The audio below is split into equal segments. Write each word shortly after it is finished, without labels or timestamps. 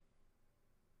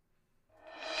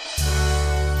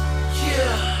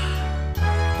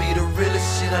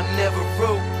shit I never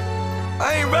wrote.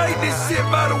 I ain't writing this shit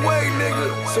by the way, nigga.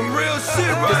 Some real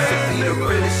shit right here, nigga. The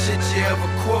realest shit you ever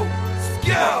quote.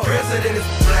 My president is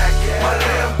black, my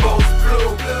Lambo's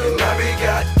blue, and I be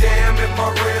goddamn if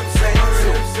my rims ain't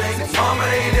too. Mama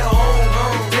ain't at home,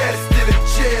 dad's still in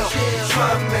jail.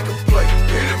 Trying to make a play.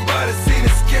 Anybody seen the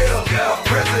scale? My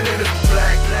president is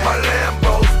black, my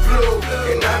Lambo's blue,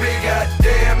 and I be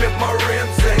goddamn if my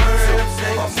rims ain't too.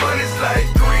 My money's like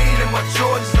green and my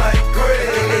Jordans like gray.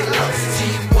 And they love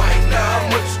Steve White, now how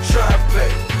much you try to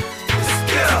pay?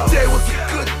 Today was a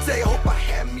good day, hope I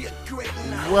had me a great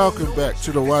night. Welcome back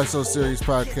to the Why So Serious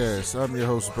podcast. I'm your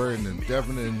host, Brandon.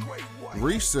 Devin and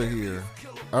Reese are here.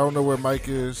 I don't know where Mike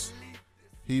is.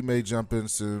 He may jump in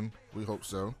soon. We hope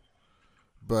so.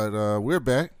 But we're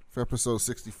back for episode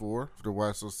 64 of the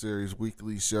Why So Serious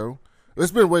weekly show.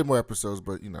 It's been way more episodes,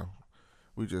 but, you know,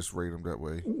 we just rate them that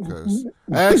way. Because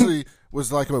I actually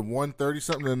was like at 130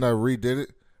 something, and I redid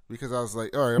it because I was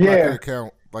like, all right, I'm not going to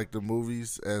count like the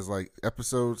movies as like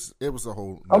episodes. It was a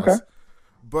whole mess. Okay.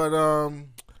 But,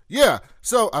 yeah,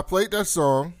 so I played that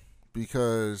song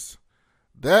because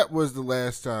that was the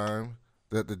last time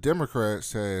that the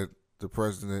Democrats had the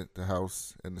president, the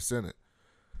House, and the Senate.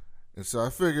 And so I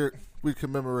figured we'd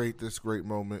commemorate this great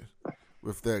moment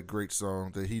with that great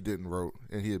song that he didn't wrote,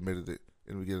 and he admitted it.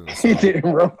 And we get in the song. He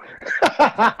didn't, bro.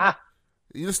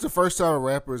 This is the first time a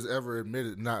rapper has ever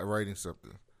admitted not writing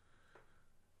something.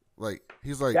 Like,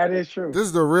 he's like, that is true. This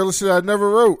is the realest shit I never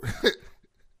wrote.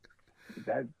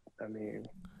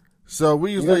 So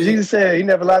we usually, Jesus said he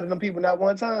never lied to them people not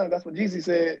one time. That's what Jesus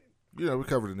said. You know, we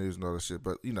cover the news and all that shit,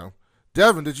 but you know,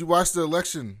 Devin, did you watch the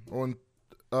election on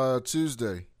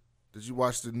Tuesday? Did you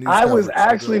watch the news? I was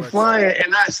actually flying,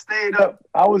 and I stayed up.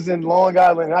 I was in Long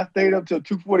Island. I stayed up till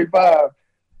 2:45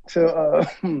 to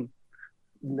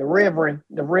the Reverend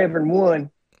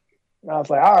won. And I was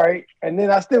like, all right. And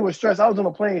then I still was stressed. I was on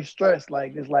a plane stressed,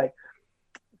 like it's like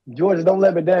Georgia, don't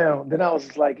let me down. Then I was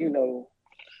just like, you know,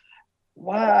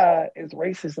 why is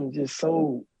racism just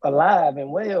so alive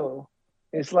and well?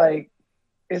 It's like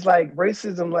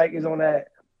racism like is on that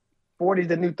 40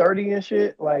 the new 30 and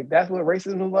shit. Like that's what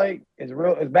racism is like. It's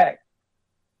real. It's back,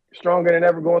 stronger than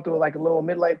ever, going through like a little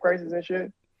midlife crisis and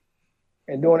shit,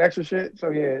 and doing extra shit. So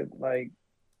yeah, like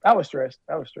I was stressed.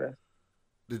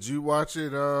 Did you watch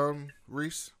it,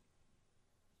 Reese?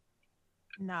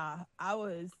 Nah, I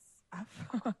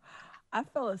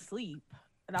fell asleep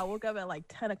and I woke up at like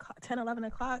 10, 11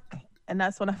 o'clock. And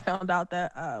that's when I found out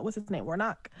that, what's his name?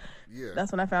 Warnock. Yeah.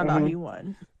 That's when I found out he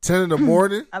won. 10 in the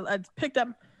morning? I picked up.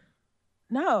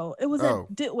 No, it was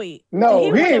wait. No, did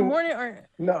he win in the morning or?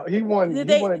 No, he won. He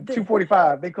won at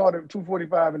 2:45. They called it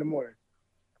 2:45 in the morning.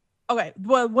 Okay,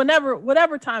 well,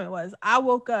 whatever time it was, I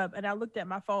woke up and I looked at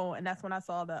my phone, and that's when I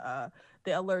saw the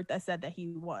alert that said that he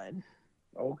won.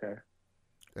 Okay.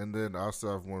 And then I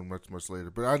also have one much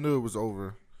later, but I knew it was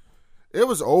over. It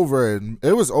was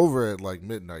over at like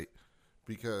midnight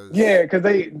because because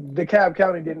the DeKalb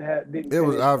County didn't. It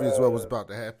was obvious what was about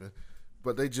to happen,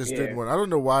 but they just didn't want. I don't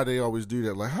know why they always do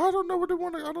that. Like I don't know what they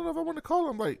want. I don't know if I want to call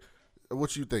them. Like,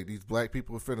 what you think? These black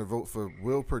people are finna vote for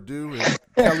Will Perdue and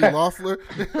Kelly Loeffler?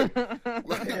 Like,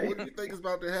 what do you think is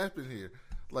about to happen here?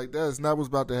 Like, that is not what's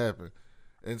about to happen.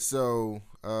 And so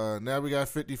now we got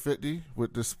 50-50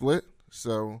 with the split.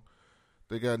 So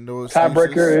they got no excuses.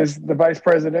 Tiebreaker is the vice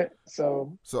president.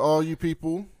 So all you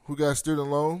people who got student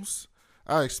loans,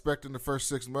 I expect in the first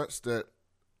 6 months that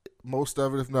most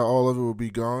of it, if not all of it, will be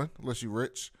gone unless you're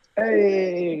rich.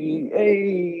 Hey.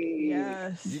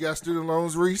 Yes. You got student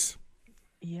loans, Reese?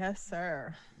 Yes,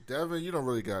 sir. Devin, you don't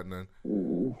really got none.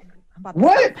 I'm about to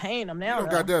start paying them now. You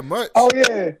don't got that much. Oh,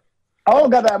 yeah. I don't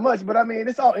got that much, but I mean,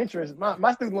 it's all interest.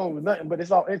 My student loan was nothing, but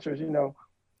it's all interest, you know.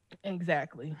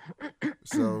 Exactly.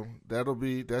 So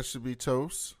that should be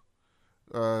toast.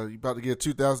 You about to get a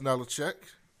 $2,000 check.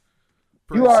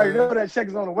 You already know that check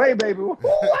is on the way, baby. Ooh,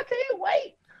 I can't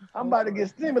wait. I'm about to get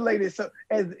stimulated. So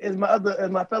as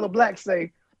my fellow blacks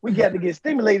say, we got to get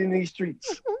stimulated in these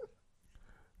streets.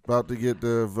 About to get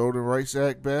the Voting Rights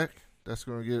Act back. That's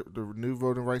going to get the new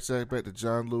Voting Rights Act back, the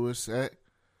John Lewis Act.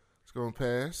 It's going to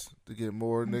pass to get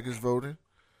more niggas voting.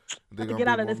 To get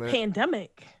out of this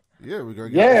pandemic. Yeah, we're going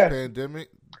to get this pandemic.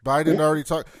 Biden already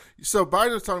talked. So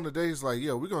Biden's talking today. He's like,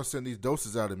 we're going to send these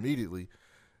doses out immediately.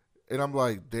 And I'm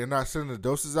like, they're not sending the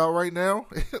doses out right now?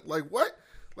 Like, what?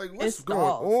 Like, what's going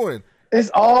on? It's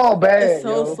all bad. It's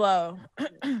so slow.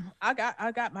 I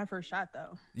got my first shot,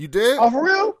 though. You did? Oh, for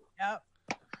real? Yep.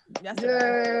 Yay. Have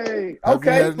you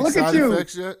Okay, had any look at side you.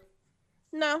 effects yet?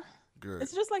 No. Good.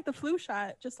 It's just like the flu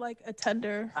shot, just like a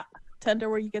tender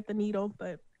where you get the needle,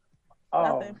 but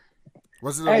Oh. nothing.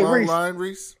 Was it a long line,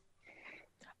 Reese?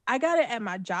 I got it at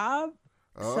my job,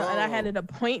 Oh. so and I had an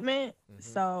appointment, Mhm.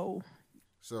 so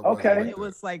Okay. it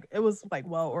was like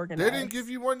well organized. They didn't give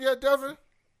you one yet, Devin?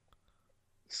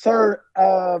 Sir,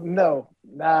 no,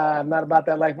 nah, not about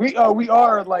that life. We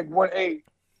are like 1A,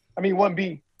 I mean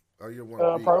 1B, Oh, you're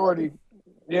one. priority.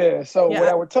 Yeah. So Yeah. what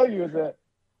I would tell you is that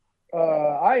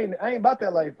I ain't about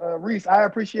that life. Reese, I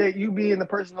appreciate you being the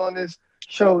person on this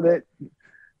show that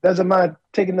doesn't mind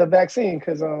taking the vaccine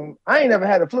because I ain't never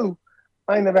had a flu.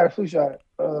 I ain't never had a flu shot.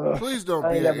 Please don't I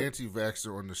be ain't an never-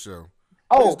 anti-vaxxer on the show.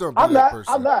 Oh, Please don't be I'm that not.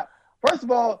 person. I'm not. First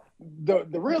of all, the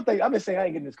real thing, I've been saying I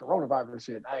ain't getting this coronavirus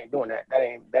shit. I ain't doing that. That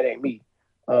ain't me.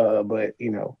 But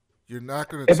you know, You're not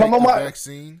going to If take I'm the on my-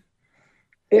 vaccine?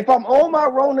 if I'm on my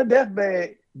Rona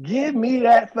deathbed, give me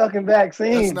that fucking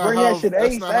vaccine. Bring that shit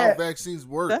That's not how ASAP. vaccines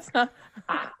work. That's not.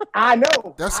 I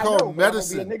know. That's I called know, but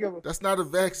medicine. I'm gonna That's not a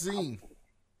vaccine.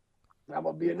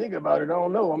 be a nigga about it. I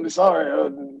don't know. I'm just sorry.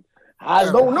 I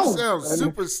don't know. You sound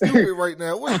super stupid right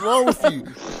now. What's wrong with you?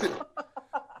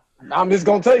 I'm just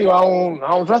gonna tell you, I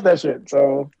don't trust that shit.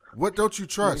 So What don't you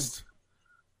trust?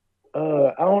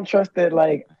 I don't trust that.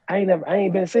 Like I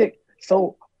ain't been sick,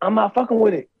 so I'm not fucking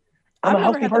with it. I'm I've a never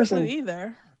healthy had the flu person.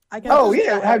 either. I get Oh, a flu yeah,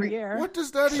 shot have every you- year. What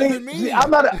does that See, even mean? see, I'm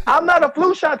not a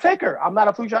flu shot taker. I'm not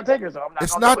a flu shot taker, so I'm not.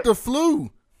 It's gonna not do it. the flu.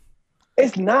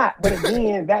 It's not. But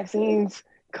again, vaccines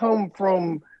come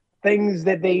from things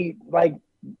that they like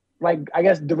I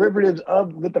guess derivatives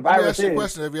of what the Let me virus ask you a is.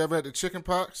 question. Have you ever had the chicken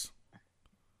pox?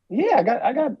 Yeah, I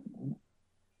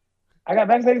got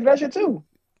vaccinated for that shit too.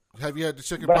 Have you had the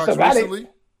chicken But I pox still got it. recently?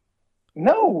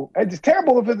 No, it's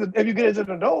terrible if you get it as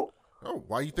an adult. Oh,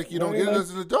 why you think you No, don't you get it know.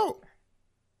 as an adult?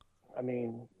 I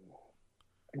mean,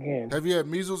 again, Have you had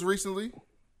measles recently?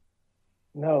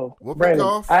 no. Whooping Brandon,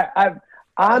 cough?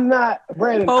 I'm not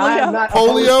Brandon. Polio? I'm not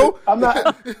Polio?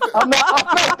 opposed to- I'm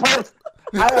not opposed.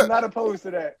 I am not opposed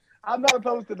to that. I'm not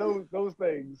opposed to those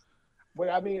things. But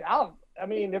I mean,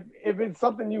 if it's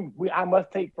something I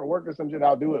must take for work or some shit,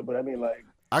 I'll do it. But I mean, like,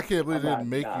 I can't believe they I'm didn't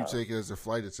not- make nah. you take it as a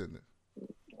flight attendant.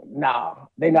 nah,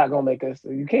 they're not gonna make us.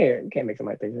 You can't make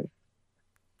somebody take it.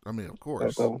 I mean, of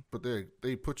course, So- but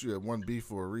they put you at 1B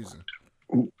for a reason.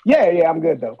 Yeah, I'm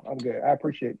good though. I'm good. I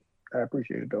appreciate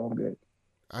it though. I'm good.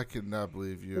 I cannot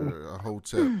believe you're a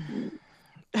hotep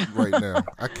right now.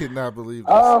 I cannot believe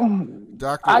this.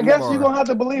 Dr. I guess Umar. you're gonna have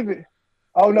to believe it.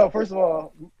 Oh no! First of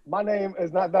all, my name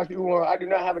is not Dr. Umar. I do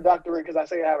not have a doctorate because I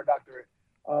say I have a doctorate.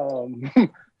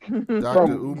 Dr.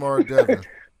 from- Umar Devin.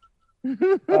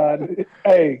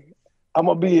 Hey, I'm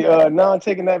gonna be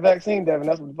non-taking that vaccine, Devin.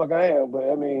 That's what the fuck I am. But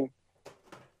I mean,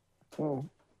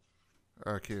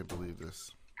 I can't believe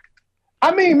this.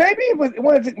 maybe when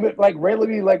it's like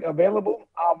readily like available,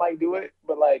 I might do it.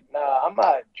 But like, nah, I'm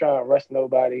not trying to rush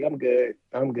nobody. I'm good.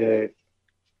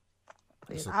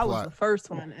 It's a I was plot. the first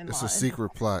one in It's line. a secret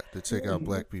plot to take out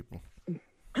black people.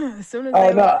 As soon as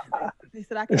Oh, no. they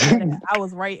said I could get it, I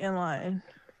was right in line.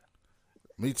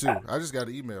 Me too. I just got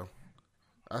an email.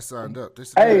 I signed up. They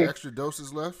said Hey. there are extra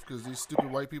doses left because these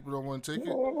stupid white people don't want to take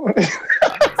it.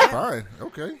 Fine.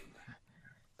 Okay.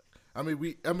 I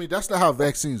mean, that's not how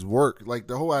vaccines work. Like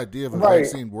the whole idea of a Right.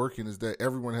 vaccine working is that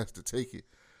everyone has to take it.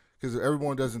 Because if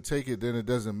everyone doesn't take it, then it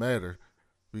doesn't matter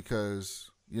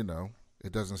because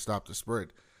it doesn't stop the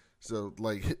spread. So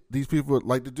like these people,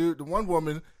 like the one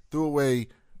woman threw away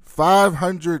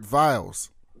 500 vials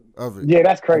of it. Yeah,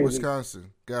 that's in crazy.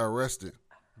 Wisconsin, got arrested.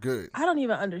 Good. I don't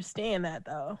even understand that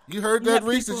though. You heard You that, have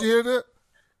Reese? people- Did you hear that?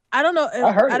 I don't know.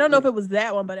 I heard I don't it. know if it was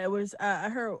that one, but it was. I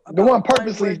heard The about one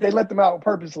purposely, where they let them out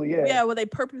purposely. Yeah. Yeah, well, they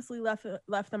purposely left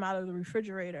them out of the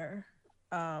refrigerator,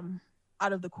 out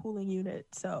of the cooling unit.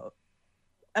 So,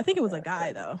 I think it was a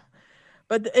guy though,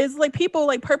 but it's like people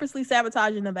like purposely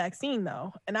sabotaging the vaccine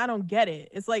though, and I don't get it.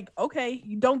 It's like, okay,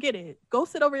 you don't get it. Go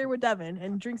sit over here with Devin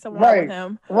and drink some wine Right. with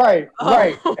him. Right. Oh.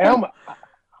 Right. And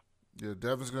Yeah,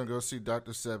 Devin's gonna go see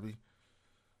Dr. Sebi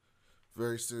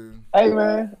very soon. hey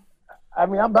man, I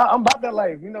mean, I'm about that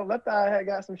life. Left Eye had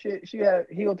got some shit. She had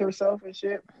healed herself and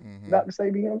shit. Mhm. Dr.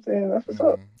 Sabi, you know what I'm saying? That's what's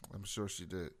up. Mhm. I'm sure she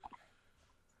did.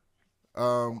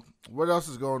 What else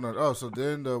is going on? Oh, so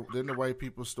then the white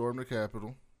people stormed the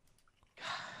Capitol.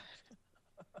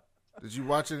 Did you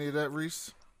watch any of that,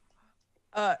 Reese?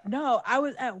 No, I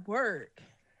was at work,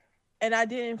 and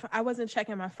I wasn't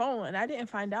checking my phone, and I didn't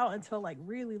find out until like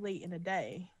really late in the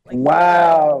day. Like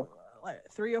Wow. like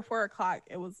 3 or 4 o'clock.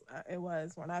 It was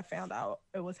when I found out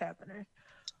it was happening.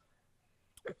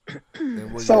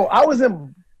 And what So you- I was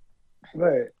in. Go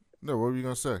ahead. no, what were you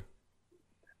gonna say?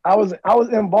 I was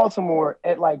in Baltimore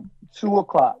at like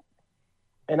 2:00,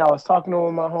 and I was talking to one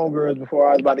of my homegirls before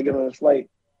I was about to get on the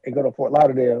flight and go to Fort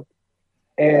Lauderdale,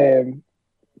 and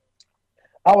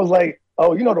I was like,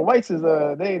 oh, you know the whites is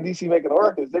they in DC making the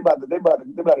workers. They about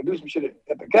to do some shit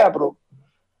at the Capitol.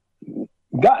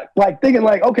 Got like thinking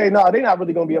like, okay, no, they're not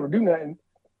really gonna be able to do nothing.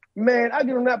 Man, I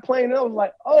get on that plane and I was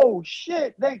like, oh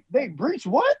shit, they breached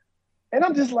what? And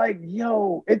I'm just like,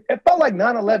 yo, it felt like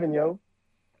 9/11, yo.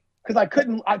 Cause I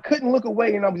couldn't look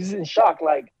away and I was just in shock,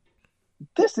 like,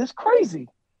 this is crazy.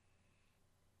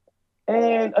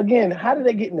 And again, how did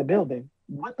they get in the building?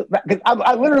 Because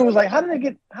I literally was like, how do you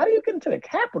get into the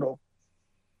Capitol?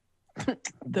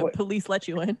 Police let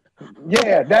you in.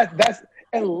 Yeah, that's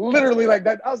and literally like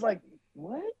that. I was like,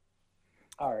 what?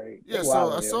 All right. Yeah,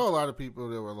 so I saw a lot of people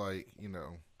that were like,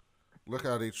 look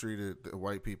how they treated the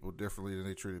white people differently than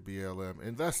they treated BLM,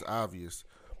 and that's obvious.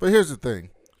 But here's the thing.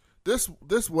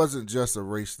 This wasn't just a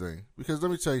race thing, because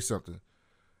let me tell you something.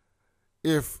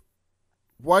 If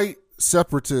white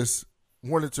separatists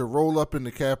wanted to roll up in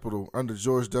the Capitol under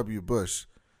George W. Bush,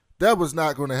 that was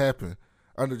not going to happen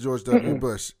under George W.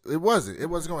 Bush. It wasn't. It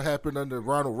wasn't going to happen under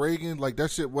Ronald Reagan. Like, that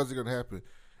shit wasn't going to happen.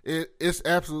 It's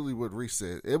absolutely what Reese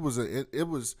said. It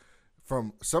was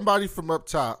from somebody from up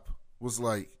top was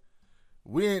like,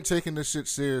 we ain't taking this shit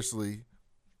seriously.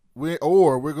 We're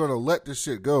going to let this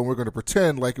shit go, and we're going to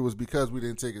pretend like it was because we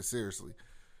didn't take it seriously.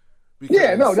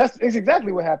 It's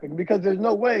exactly what happened, because there's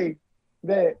no way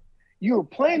that you were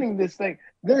planning this thing.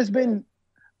 There's been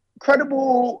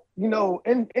credible,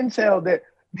 intel that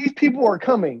these people are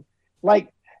coming.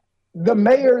 Like, the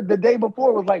mayor the day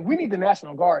before was like, we need the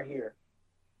National Guard here.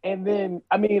 And then,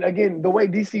 I mean, again, the way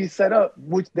DC is set up,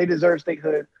 which they deserve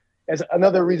statehood, as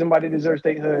another reason why they deserve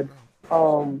statehood.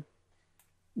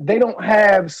 They don't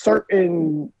have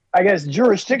certain, I guess,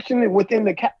 jurisdiction within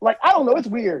the like, I don't know, it's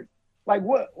weird. Like,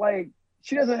 what? Like,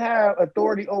 she doesn't have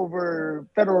authority over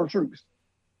federal troops.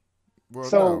 Well,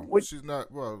 so no, she's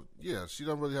not. Well, yeah, she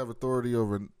don't really have authority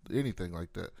over anything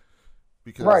like that.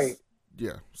 Because, right?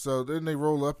 Yeah. So then they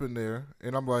roll up in there,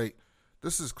 and I'm like,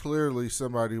 this is clearly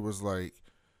somebody who was like,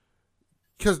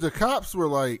 because the cops were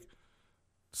like,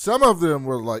 some of them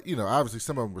were like, obviously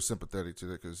some of them were sympathetic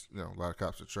to it because a lot of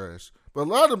cops are trash. But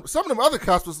some of them other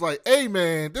cops was like, hey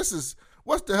man, this is.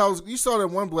 What the hell? You saw that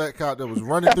one black cop that was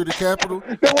running through the Capitol?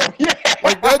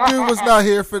 Like, that dude was not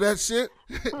here for that shit.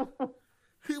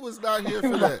 He was not here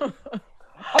for that.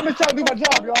 I'm just trying to do my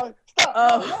job, y'all.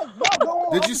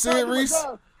 Stop. Did you see it, Reese?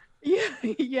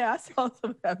 Yeah, I saw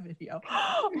some of that video.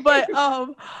 But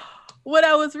what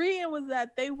I was reading was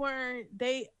that a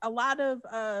lot of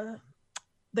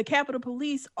the Capitol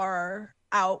Police are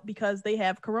out because they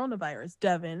have coronavirus,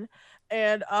 Devin.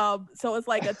 And so it's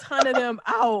like a ton of them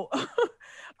out.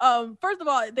 First of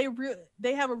all, they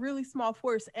have a really small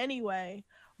force anyway,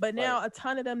 but now a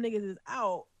ton of them niggas is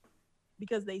out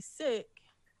because they sick.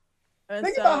 And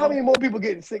think about how many more people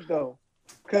getting sick though.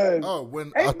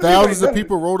 When thousands of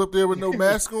people rolled up there with no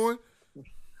mask on.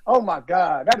 Oh my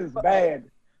God, that is bad.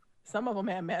 Some of them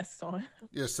had masks on.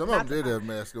 Yeah, some of them did have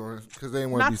masks on because they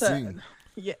didn't want to be seen.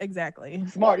 Yeah, exactly.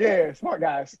 Smart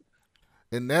guys.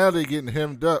 And now they're getting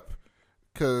hemmed up.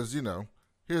 Because,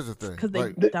 here's the thing. Because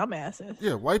they dumbasses.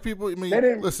 Yeah, white people,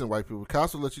 listen, white people,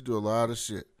 cops will let you do a lot of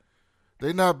shit.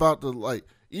 They're not about to,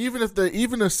 even if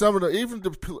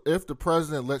the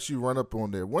president lets you run up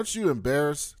on there, once you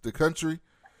embarrass the country,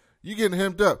 you getting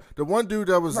hemmed up. The one dude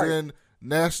that was in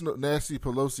Nancy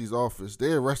Pelosi's office,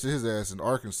 they arrested his ass in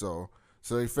Arkansas.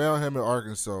 So they found him in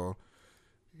Arkansas.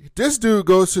 This dude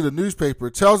goes to the newspaper,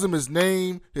 tells him his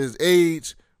name, his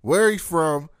age, where he's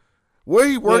from, where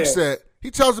he works at. He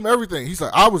tells them everything. He's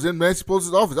like, I was in Nancy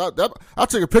Pelosi's office. I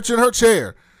took a picture in her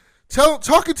chair.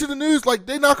 Talking to the news like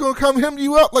they not gonna come hem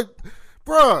you up. Like,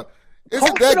 bruh,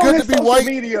 isn't that good to be white?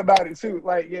 Media about it too.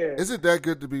 Like, yeah. Is it that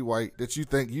good to be white that you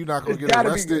think you're not gonna get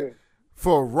arrested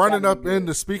for running up in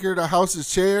the Speaker of the House's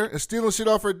chair and stealing shit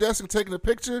off her desk and taking a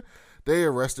picture? They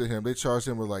arrested him. They charged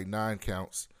him with 9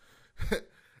 counts.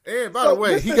 And by the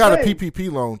way, he got a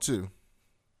PPP loan too.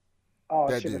 Oh,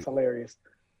 that shit is hilarious.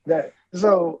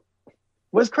 So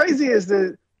what's crazy is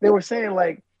that they were saying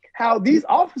how these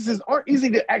offices aren't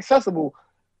easily accessible.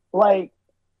 Like,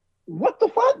 what the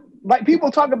fuck? Like,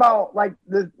 people talk about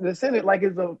the Senate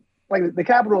it's the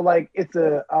Capitol it's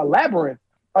a labyrinth,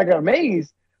 like a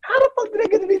maze. How the fuck did they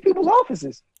get to these people's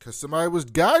offices? Because somebody was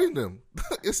guiding them.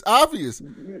 It's obvious.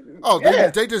 Oh,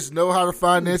 they just know how to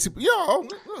find Nancy.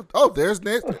 There's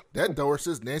Nancy. That door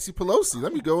says Nancy Pelosi.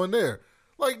 Let me go in there.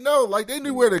 They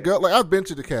knew where to go. I've been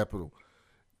to the Capitol.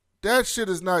 That shit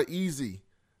is not easy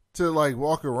to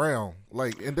walk around.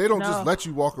 And they don't just let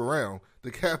you walk around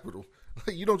the Capitol.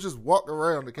 You don't just walk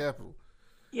around the Capitol.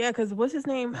 Yeah, because what's his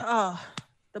name? The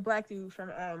black dude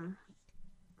from I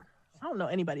don't know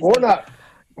anybody's name.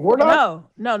 We're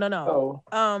not. No.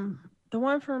 Oh. The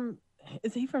one from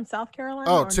Is he from South Carolina?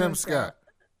 Oh, or Tim North Scott,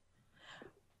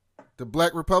 the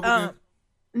Black Republican. Carolina?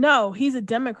 No, he's a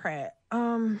Democrat.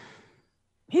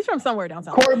 He's from somewhere down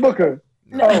south. Cory Booker.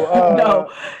 No,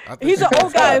 no. I think He's an he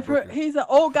old guy. Booker. He's an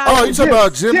old guy. Oh, you talking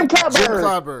about Jim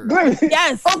Clyburn? Clyburn.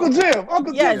 Yes. Uncle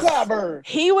Jim Yes. Clyburn.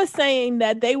 He was saying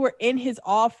that they were in his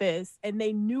office and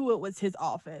they knew it was his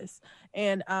office,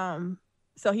 and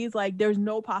so he's like, there's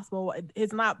no possible.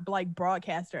 It's not like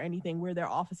broadcast or anything where their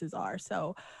offices are.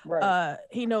 So, Right.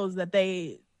 he knows that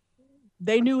they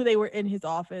knew they were in his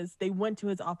office. They went to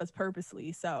his office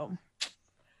purposely. So,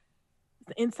 it's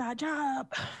an inside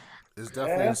job. It's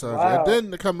definitely inside. Wow. And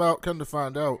then to come to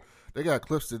find out, they got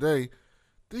clips today.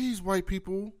 These white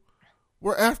people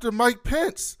were after Mike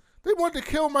Pence. They wanted to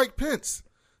kill Mike Pence.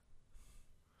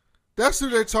 That's who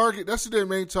their target. That's who their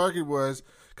main target was,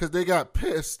 because they got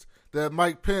pissed that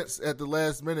Mike Pence at the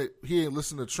last minute he ain't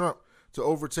listened to Trump to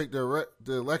overtake the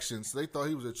election. So they thought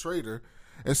he was a traitor,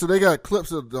 and so they got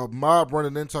clips of the mob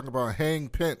running in talking about hang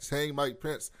Pence, hang Mike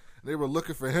Pence. And they were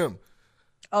looking for him.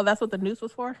 Oh, that's what the news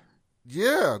was for?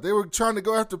 Yeah, they were trying to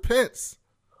go after Pence.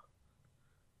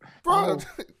 Bro, Oh.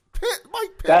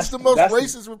 Mike Pence, the most that's-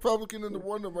 racist Republican and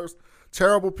one of the most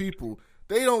terrible people.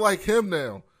 They don't like him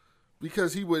now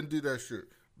because he wouldn't do that shit.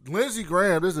 Lindsey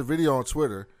Graham, there's a video on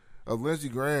Twitter of Lindsey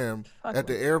Graham at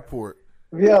the airport,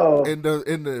 Yo. and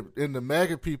the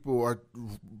MAGA people are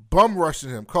bum rushing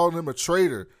him, calling him a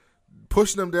traitor,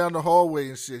 pushing him down the hallway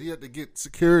and shit. He had to get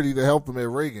security to help him at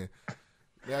Reagan.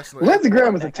 Lindsey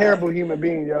Graham is a terrible human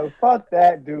being, yo. Fuck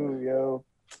that dude, yo.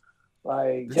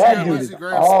 Like, Did you that hear dude Lindsey is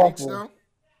Graham's speech awful. now?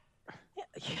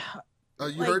 Yeah.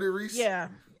 You heard it, Reese? Yeah.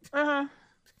 Uh-huh.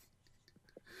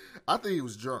 I think he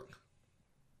was drunk.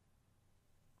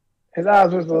 His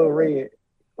eyes was a little red.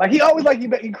 Like, he always like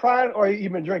he crying or he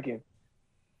been drinking.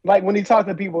 Like, when he talks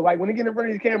to people, like, when he get in front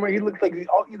of the camera, he looks like he's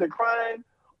either crying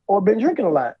or been drinking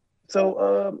a lot.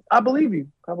 So, I believe you.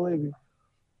 I believe you.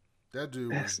 That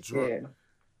dude was drunk. Yeah.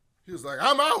 He was like,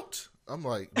 I'm out. I'm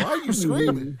like, why are you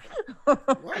screaming? Why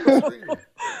are you screaming?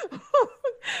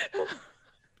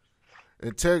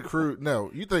 And Ted Cruz,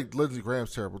 no, you think Lindsey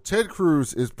Graham's terrible. Ted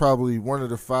Cruz is probably one of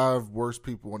the 5 worst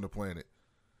people on the planet.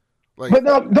 Like, But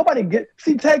no,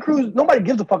 Ted Cruz, nobody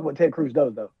gives a fuck what Ted Cruz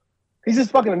does, though. He's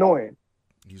just fucking annoying.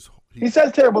 He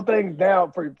says terrible things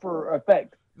down for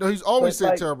effect. No, he's always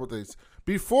said terrible things.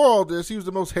 Before all this, he was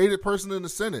the most hated person in the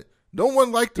Senate. No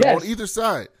one liked him on either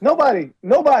side. Nobody.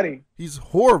 He's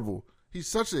horrible. He's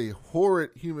such a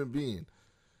horrid human being.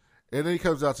 And then he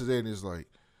comes out today and he's like,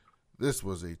 this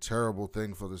was a terrible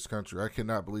thing for this country. I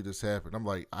cannot believe this happened. I'm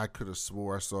like, I could have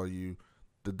swore I saw you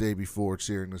the day before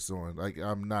cheering this on. Like,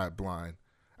 I'm not blind.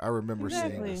 I remember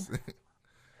seeing this.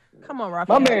 Come on,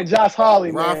 Raphael. My man Josh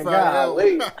Hawley, man.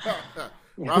 Golly.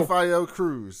 Raphael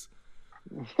Cruz.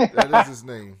 That is his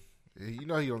name. You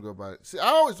know he don't go by it. See,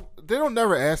 they don't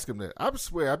never ask him that. I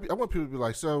swear, I want people to be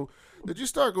like, so did you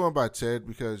start going by Ted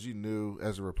because you knew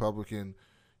as a Republican,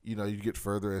 you know, you'd get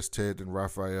further as Ted than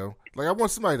Raphael? Like, I want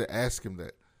somebody to ask him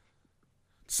that.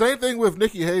 Same thing with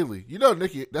Nikki Haley. You know,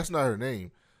 Nikki, that's not her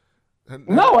name.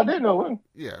 No, I didn't know.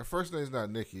 Yeah, her first name's not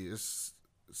Nikki. It's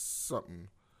something.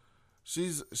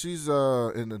 She's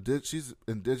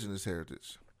indigenous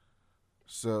heritage.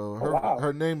 So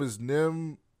her name is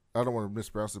Nim. I don't want to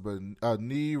mispronounce it, but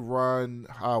Niran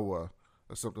Hawa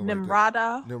or something Nimrata. like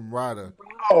that. Nimrata.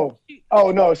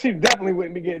 Oh no, she definitely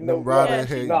wouldn't be getting no. Nimrata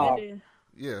Haley. No.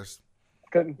 Yes.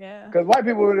 Because white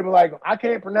people would have been like, I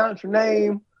can't pronounce your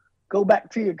name. Go back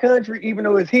to your country, even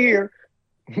though it's here.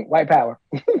 White power.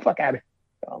 Fuck out of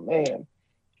here.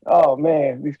 Oh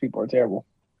man, these people are terrible.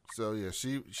 So yeah,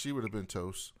 she would have been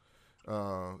toast.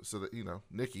 So that, you know,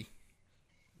 Nikki.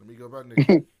 Let me go by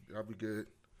Nikki. I'll be good.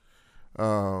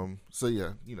 So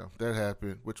yeah, you know, that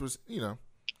happened, which was, you know,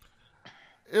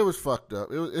 it was fucked up.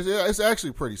 It's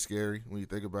actually pretty scary when you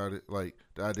think about it. Like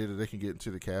the idea that they can get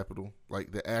into the Capitol,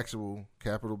 like the actual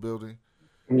Capitol building.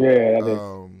 Yeah, that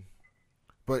is.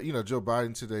 But you know, Joe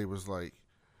Biden today was like,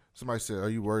 somebody said, "Are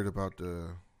you worried about the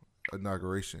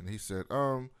inauguration?" He said,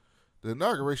 "The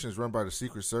inauguration is run by the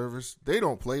Secret Service. They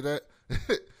don't play that."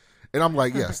 And I'm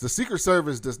like, yes, the Secret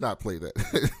Service does not play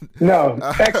that. No,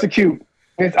 execute.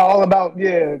 It's all about,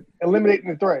 eliminating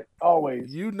the threat,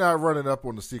 always. You not running up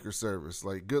on the Secret Service.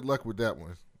 Like, good luck with that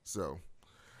one. So,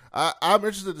 I'm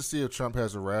interested to see if Trump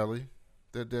has a rally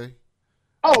that day.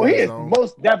 Oh, he is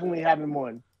most definitely having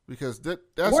one. Because that's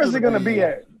where's it going to be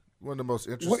at? One of the most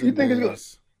interesting What you think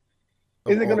days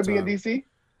is it going to be in D.C.?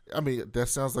 I mean, that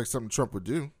sounds like something Trump would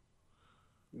do.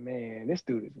 Man, this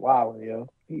dude is wilding, yo.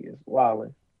 He is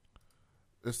wilding.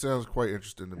 It sounds quite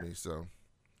interesting to me, so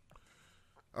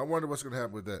I wonder what's going to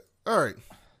happen with that. All right.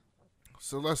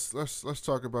 So let's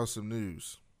talk about some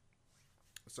news.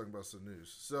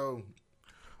 So,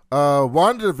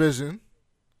 WandaVision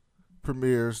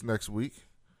premieres next week.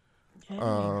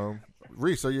 Okay.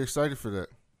 Reese, are you excited for that?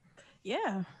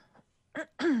 Yeah.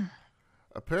 I'm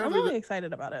Apparently, really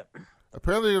excited about it.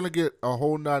 apparently they're gonna get a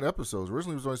whole 9 episodes.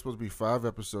 Originally, it was only supposed to be 5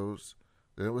 episodes.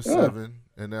 Then it was 7,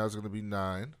 and now it's gonna be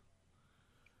 9.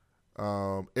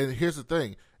 And here's the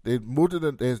thing: they moved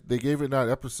it. They gave it 9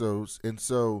 episodes, and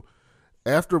so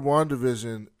after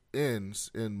WandaVision ends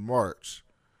in March,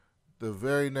 the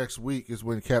very next week is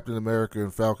when Captain America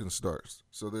and Falcon starts.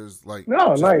 So there's like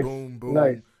just nice. boom, boom,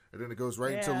 Nice. and then it goes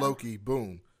right into Yeah. Loki,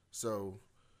 boom. So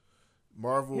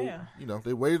Marvel, Yeah.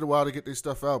 they waited a while to get their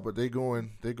stuff out, but they going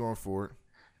for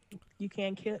it. You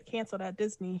can't cancel that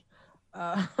Disney.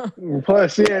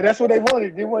 Plus, yeah, that's what they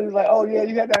wanted. They wanted like, oh yeah,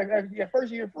 you had that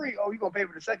first year free. Oh, you gonna pay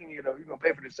for the second year though. You gonna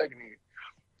pay for the second year.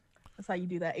 That's how you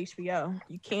do that HBO.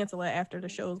 You cancel it after the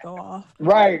shows go off.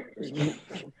 Right.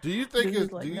 Do you think Disney's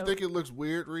it? like, Do you no. think it looks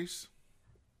weird, Reese?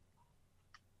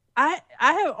 I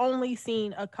have only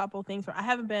seen a couple things. I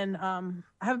haven't been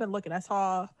looking. I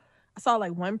saw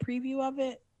like one preview of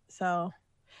it. So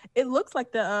it looks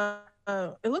like the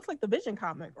Vision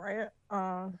comic, right?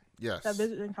 Yes. That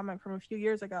Vision comic from a few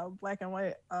years ago, black and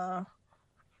white. Yeah.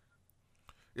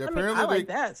 I Apparently like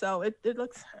that. So it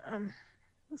looks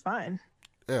it's fine.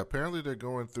 Yeah, apparently they're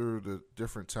going through the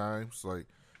different times. Like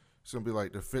it's gonna be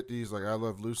like the 50s, like I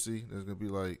Love Lucy. There's gonna be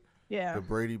like Yeah. the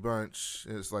Brady Bunch.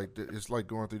 And it's like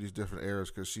going through these different eras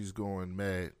because she's going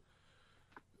mad.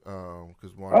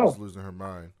 Because Wanda's losing her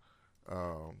mind.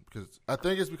 Because I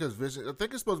think it's because Vision. I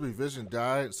think it's supposed to be Vision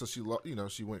died, so she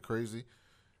went crazy,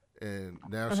 and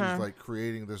now she's like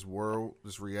creating this world,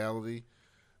 this reality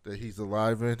that he's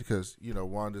alive in. Because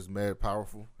Wanda's mad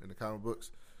powerful in the comic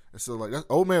books. And so, like,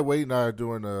 Old Man Wade and I are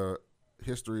doing a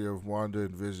history of Wanda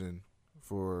and Vision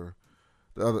for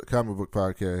the other comic book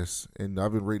podcast, and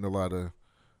I've been reading a lot of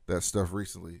that stuff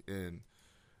recently. And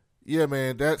yeah,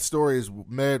 man, that story is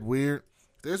mad weird.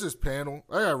 There's this panel.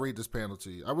 I gotta read this panel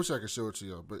to you. I wish I could show it to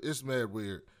y'all, but it's mad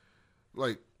weird.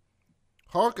 Like,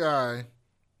 Hawkeye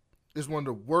is one of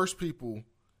the worst people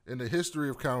in the history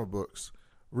of comic books,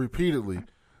 repeatedly.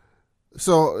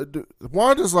 So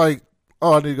Wanda's like,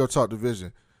 "Oh, I need to go talk to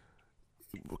Vision."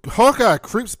 Hawkeye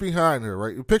creeps behind her,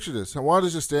 right? Picture this.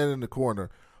 Wanda's just standing in the corner.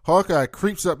 Hawkeye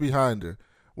creeps up behind her.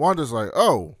 Wanda's like,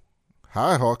 "Oh,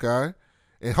 hi, Hawkeye."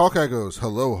 And Hawkeye goes,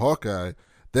 "Hello, Hawkeye.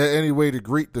 That any way to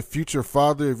greet the future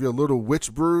father of your little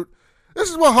witch brood?" This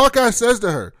is what Hawkeye says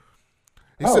to her.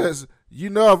 He says, "You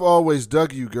know I've always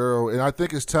dug you, girl, and I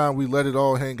think it's time we let it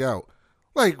all hang out."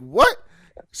 Like, what?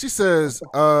 She says,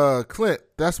 "Clint,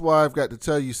 that's why I've got to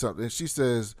tell you something." She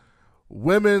says,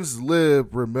 "Women's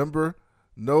lib, remember?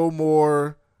 No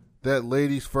more that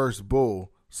lady's first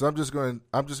bull. So I'm just going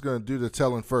to do the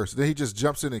telling first." Then he just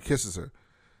jumps in and kisses her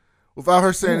without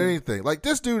her saying anything. Like,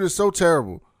 this dude is so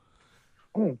terrible.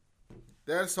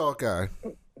 That's Hawkeye.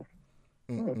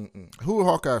 Who a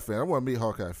Hawkeye fan? I want to meet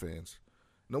Hawkeye fans.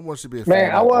 No one should be a fan.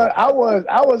 Man, I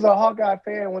was a Hawkeye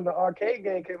fan when the arcade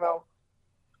game came out.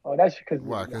 Oh, that's because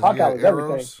Why? Because Hawkeye he was had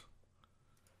everything. arrows?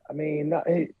 I mean, no,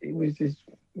 he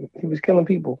was killing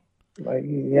people. Like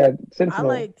he had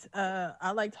Sentinel.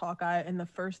 I liked Hawkeye in the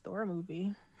first Thor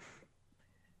movie.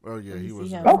 Oh, yeah, You he see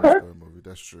was in him. the Okay. first Thor movie.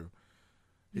 That's true.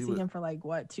 You see him for like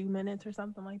what, 2 minutes or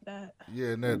something like that?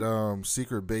 Yeah, in that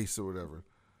secret base or whatever.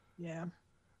 Yeah.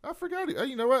 I forgot.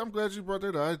 You know what? I'm glad you brought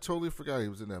that up. I totally forgot he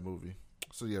was in that movie.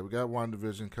 So, yeah, we got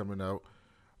WandaVision coming out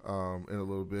in a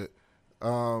little bit.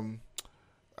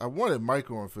 I wanted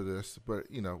Mike on for this, but,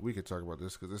 we could talk about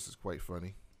this because this is quite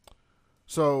funny.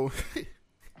 So,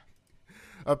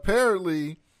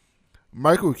 apparently,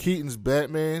 Michael Keaton's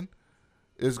Batman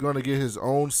is going to get his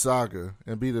own saga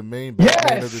and be the main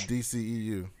Batman of the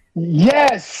DCEU.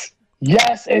 Yes,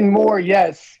 and more.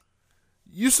 Yes,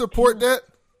 You support that?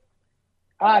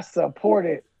 I support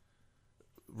it.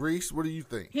 Reese, what do you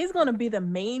think? He's gonna be the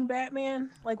main Batman?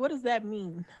 Like, what does that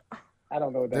mean? I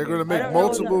don't know what that They're going to means. make I don't know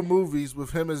multiple that- movies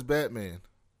with him as Batman.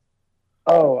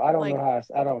 Oh, I don't Like- know how.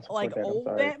 I don't support Like that. I'm old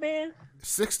sorry. Batman?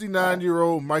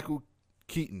 69-year-old Michael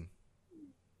Keaton.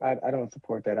 I don't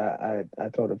support that. I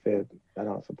told a fib. I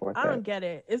don't support that. I don't get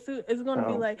it. It's gonna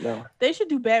be like no. they should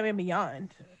do Batman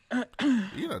Beyond.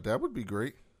 That would be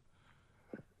great.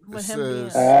 With It him being,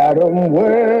 says- Adam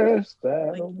West.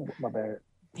 My bad.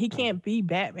 he can't be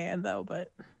Batman though,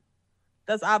 but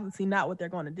that's obviously not what they're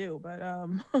going to do. But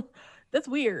that's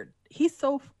weird. He's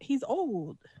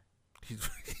old.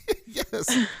 Yes.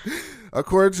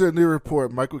 According to a new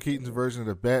report, Michael Keaton's version of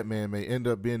the Batman may end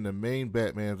up being the main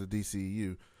Batman of the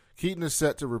DCEU. Keaton is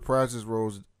set to reprise his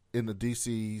in the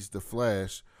DC's The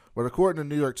Flash, but according to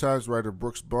New York Times writer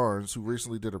Brooks Barnes, who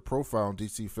recently did a profile on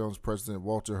DC Films president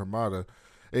Walter Hamada,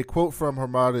 a quote from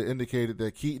Hamada indicated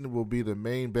that Keaton will be the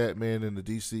main Batman in the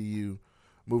DCU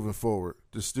moving forward.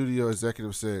 The studio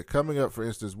executive said, coming up, for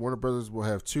instance, Warner Brothers will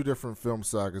have 2 different film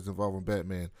sagas involving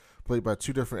Batman, played by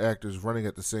 2 different actors running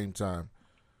at the same time.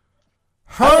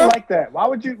 I don't like that. Why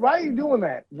are you doing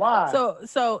that? Why?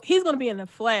 So he's gonna be in the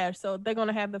Flash. So they're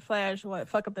gonna have the Flash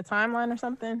fuck up the timeline or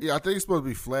something? Yeah, I think it's supposed to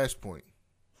be Flashpoint.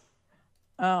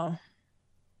 Oh.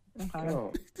 Okay.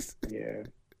 Oh, yeah.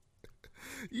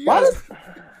 You Why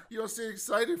don't seem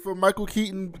excited for Michael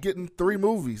Keaton getting 3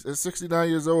 movies at 69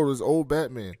 years old as old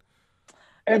Batman.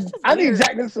 And I think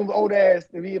Jack Nicholson's old ass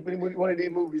to be in one of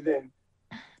these movies then.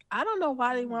 I don't know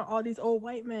why they want all these old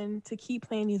white men to keep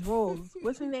playing these roles.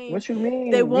 What's his name? What you mean?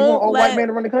 They We want won't old let white men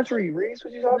to run the country, Reese.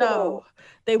 What you talking about?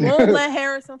 they won't let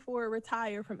Harrison Ford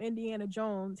retire from Indiana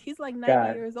Jones. He's like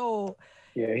 90 years old.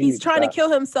 Yeah, he's trying to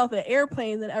kill himself in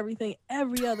airplanes and everything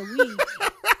every other week.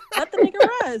 Let the nigga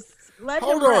rest. Let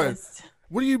him rest.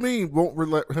 What do you mean won't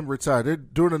let him retire? They're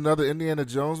doing another Indiana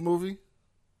Jones movie?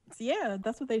 Yeah,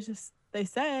 that's what they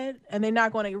said, and they're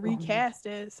not going to recast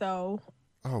it. So,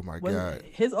 oh my god,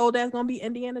 his old ass gonna be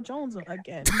Indiana Jones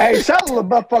again. Hey, Shia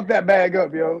LaBeouf fucked that bag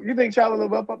up, yo. You think Shia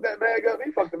LaBeouf fucked that bag up?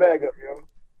 He fucked the bag up, yo.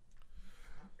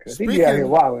 He be out here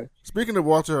wilding. Speaking of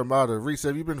Walter Hamada, Reese,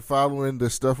 have you been following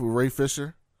this stuff with Ray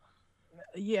Fisher?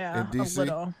 Yeah, in DC? a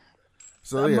little.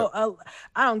 So yeah,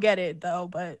 I don't get it though,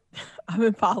 but I've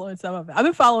been following some of it. I've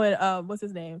been following what's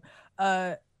his name,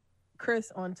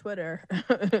 Chris on Twitter.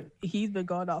 He's been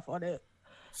going off on it.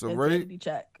 So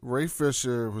Ray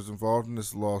Fisher was involved in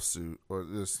this lawsuit or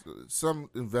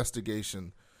some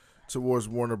investigation towards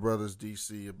Warner Brothers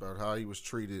DC about how he was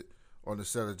treated on the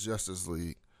set of Justice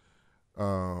League.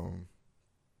 Who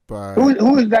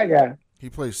is that guy?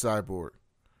 He plays Cyborg.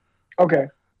 Okay.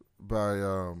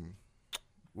 By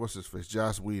what's his face?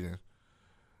 Joss Whedon.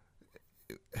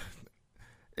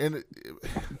 And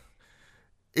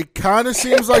it kind of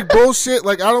seems like bullshit.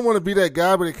 Like, I don't want to be that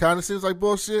guy, but it kind of seems like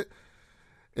bullshit.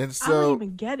 And so I don't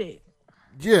even get it.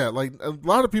 Yeah, like a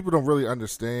lot of people don't really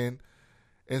understand.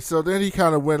 And so then he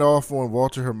kind of went off on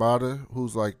Walter Hamada,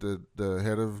 who's like the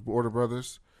head of Warner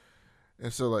Brothers.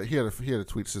 And so like he had a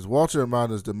tweet that says, Walter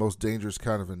Hamada is the most dangerous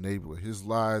kind of enabler. His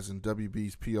lies and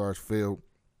WB's PR's failed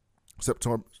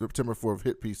September 4th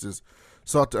hit pieces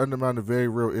sought to undermine the very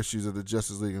real issues of the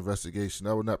Justice League investigation.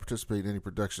 I will not participate in any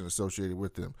production associated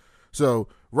with them. So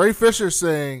Ray Fisher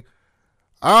saying,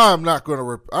 I'm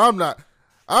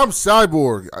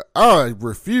Cyborg. I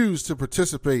refuse to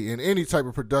participate in any type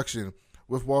of production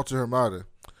with Walter Hamada.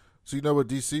 So you know what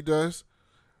DC does?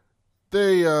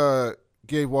 They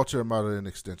gave Walter Hamada an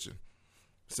extension.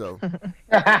 So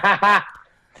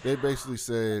they basically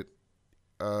said,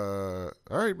 all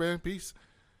right, man, peace.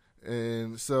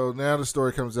 And so now the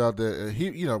story comes out that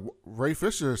Ray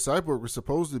Fisher, Cyborg, was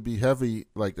supposed to be heavy,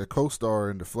 like a co-star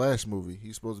in the Flash movie.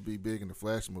 He's supposed to be big in the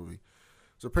Flash movie.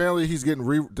 So apparently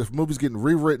the movie's getting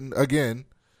rewritten again.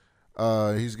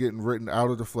 He's getting written out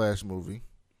of the Flash movie.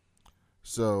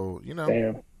 So,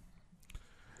 damn.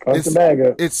 Close the bag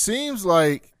up. It seems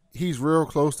like he's real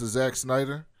close to Zack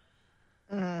Snyder.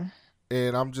 Mm-hmm.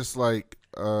 And I'm just like,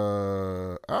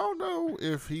 I don't know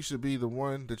if he should be the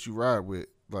one that you ride with.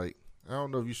 Like, I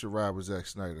don't know if you should ride with Zack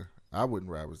Snyder. I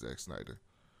wouldn't ride with Zack Snyder.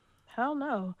 Hell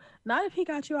no. Not if he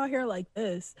got you out here like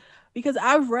this. Because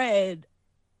I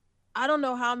don't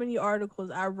know how many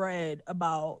articles I read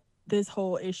about this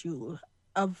whole issue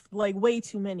of like way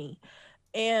too many.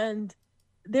 And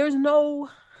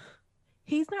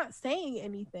he's not saying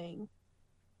anything.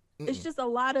 It's just a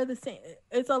lot of the same.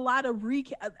 It's a lot of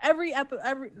recap. Every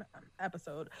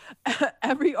episode,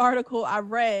 every article I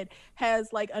read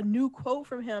has like a new quote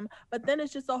from him, but then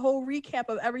it's just a whole recap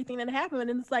of everything that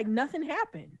happened, and it's like nothing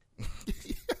happened.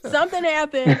 Something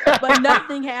happened, but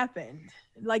nothing happened.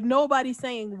 Like nobody's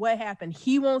saying what happened.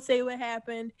 He won't say what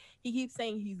happened. He keeps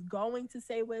saying he's going to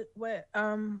say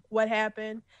what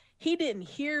happened. He didn't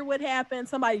hear what happened.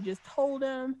 Somebody just told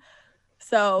him.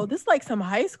 So this is like some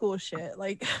high school shit.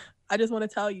 Like, I just want to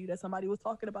tell you that somebody was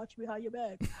talking about you behind your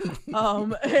back.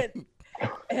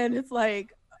 And it's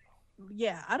like,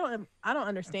 yeah, I don't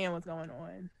understand what's going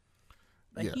on.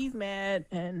 Like He's mad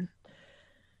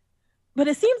but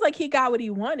it seems like he got what he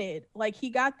wanted. Like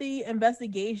he got the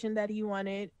investigation that he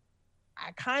wanted.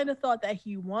 I kind of thought that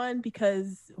he won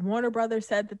because Warner Brothers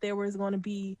said that there was going to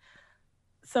be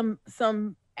some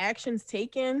actions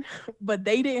taken, but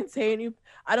they didn't say any.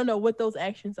 I don't know what those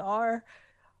actions are.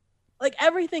 Like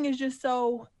everything is just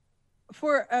so,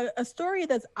 for a story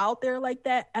that's out there like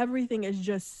that, everything is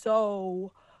just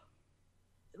so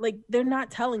like they're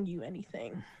not telling you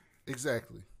anything.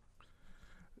 Exactly.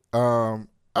 All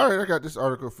right, I got this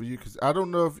article for you because I don't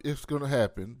know if it's going to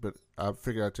happen, but I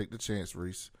figured I'd take the chance,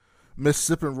 Reese. Miss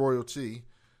Sippin' Royalty.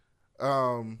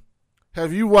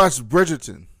 Have you watched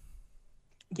Bridgerton?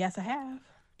 Yes, I have.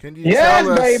 Can you Yes,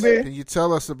 tell us, baby. Can you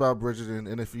tell us about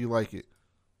Bridgerton and if you like it?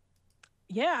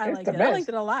 Yeah, I It's liked the it. I best. liked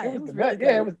it a lot. It was the really best. good.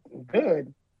 Yeah, it was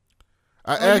good.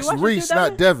 I Oh, you asked watched it Reese, too,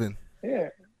 not Devin. Yeah.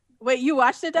 Wait, you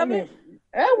watched it, I Devin? mean,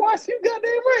 I watched you goddamn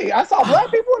right. I saw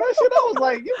black people and that shit. I was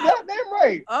like, you goddamn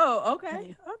right. Oh,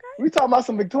 okay. We talking about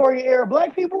some Victorian era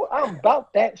black people? I'm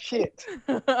about that shit.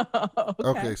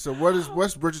 Okay, so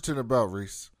what's Bridgerton about,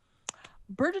 Reese?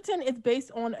 Bridgerton is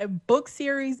based on a book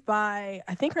series by,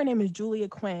 I think her name is Julia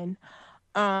Quinn.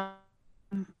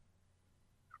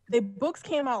 The books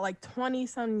came out like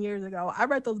 20-some years ago. I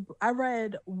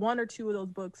read one or two of those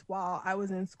books while I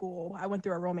was in school. I went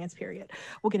through a romance period.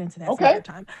 We'll get into that some other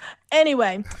time.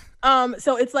 Anyway,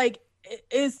 so it's like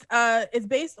it's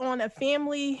based on a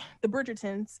family, the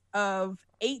Bridgertons, of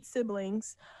 8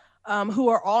 siblings, who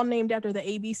are all named after the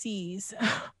ABCs.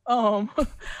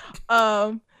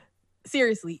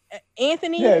 Seriously,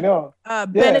 Anthony,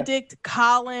 Benedict,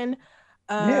 Colin,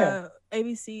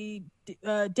 ABC,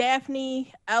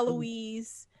 Daphne,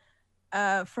 Eloise,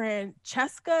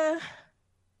 Francesca,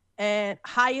 and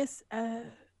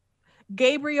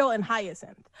Gabriel and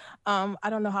Hyacinth. I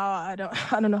don't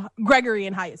know Gregory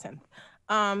and Hyacinth.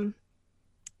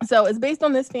 So it's based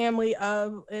on this family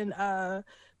in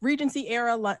Regency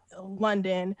era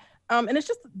London, and it's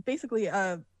just basically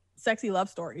a sexy love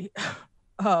story.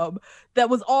 That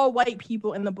was all white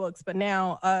people in the books, but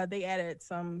now they added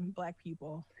some black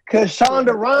people. Cause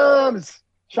Shonda Rhimes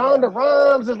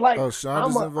is like,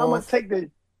 Shonda's involved? I'm gonna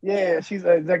take she's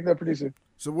an executive producer.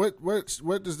 So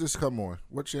what does this come on?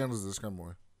 What channel does this come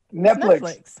on?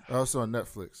 Netflix. Also on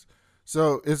Netflix.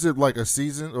 So is it like a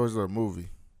season or is it a movie?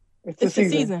 It's a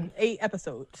season, 8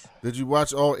 episodes. Did you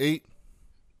watch all 8?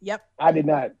 Yep. I did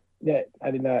not. Yeah,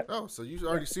 I did not. Oh, so you've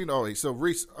already seen all 8. So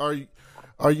Reese, are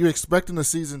you expecting a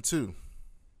season 2?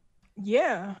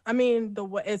 Yeah, I mean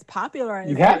it's popular.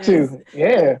 You have to.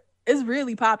 Yeah, it's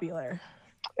really popular.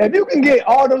 If you can get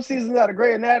all those seasons out of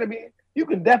Grey Anatomy, you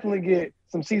can definitely get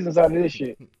some seasons out of this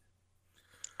shit.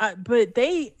 But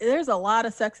there's a lot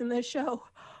of sex in this show,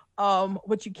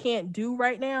 which you can't do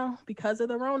right now because of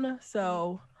the Rona.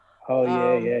 So,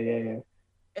 yeah.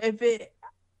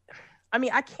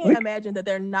 I can't imagine that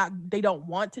they don't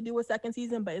want to do a second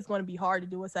season, but it's going to be hard to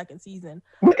do a second season.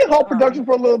 We can hold production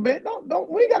for a little bit.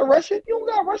 We ain't gotta rush it. You don't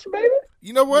gotta rush it, baby.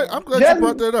 You know what? I'm glad you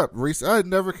brought that up, Reese. I had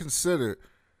never considered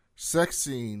sex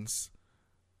scenes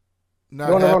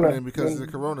not happening because of the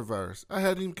coronavirus. I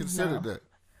hadn't even considered that.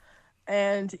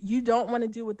 And you don't want to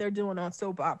do what they're doing on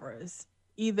soap operas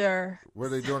either. What are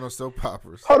they doing on soap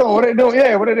operas? Hold on, what are they doing?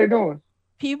 Yeah, what are they doing?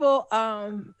 People,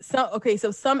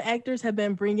 so some actors have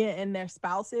been bringing in their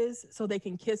spouses so they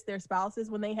can kiss their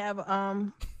spouses when they have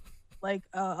like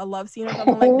a love scene or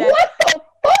something like that. What the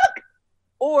fuck?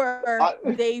 Or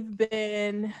they've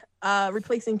been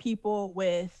replacing people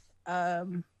with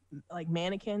like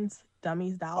mannequins,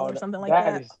 dummies, dolls, or something like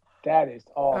that. That is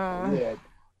awful.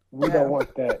 We don't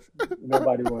want that.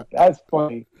 Nobody wants that. That's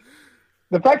funny.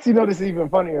 The fact this is even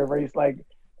funnier, Race. Like,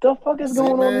 the fuck is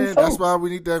going on in soap? That's why we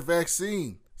need that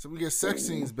vaccine so we get sex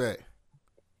scenes back.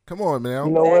 Come on, man.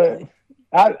 You know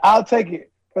what? I'll take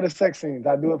it for the sex scenes.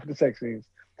 I'll do it for the sex scenes.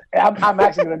 I'm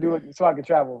actually gonna do it so I can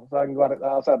travel, so I can go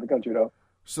outside the country though.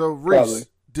 So Reese,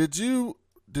 did you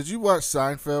watch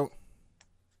Seinfeld?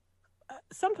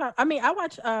 Sometimes,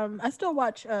 I still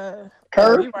watch Curb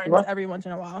reruns every once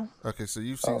in a while. Okay, so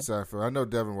you've seen Seinfeld. I know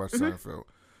Devin watched Seinfeld.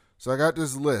 So I got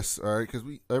this list, all right, because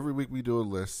every week we do a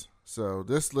list. So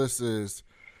this list is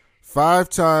 5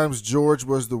 times George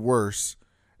was the worst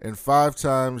and 5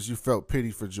 times you felt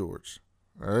pity for George.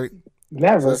 All right?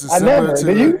 Never. So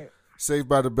Did you? Saved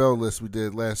by the Bell list we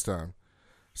did last time.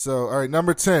 So, all right,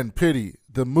 number 10, pity,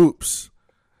 the Moops.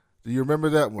 Do you remember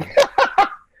that one?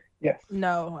 Yes.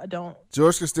 No, I don't.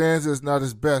 George Costanza is not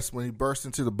his best when he bursts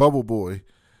into the Bubble Boy.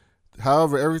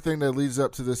 However, everything that leads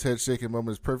up to this head-shaking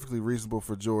moment is perfectly reasonable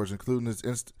for George, including his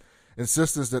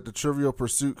insistence that the Trivial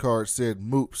Pursuit card said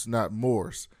Moops, not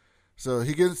Morse. So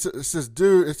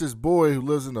it's this boy who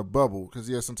lives in a bubble because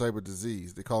he has some type of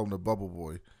disease. They call him the Bubble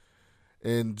Boy.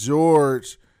 And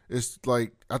George is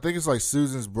like, I think it's like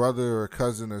Susan's brother or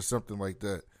cousin or something like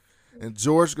that. And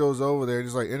George goes over there and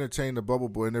he's like entertaining the Bubble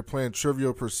Boy, and they're playing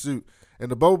Trivial Pursuit.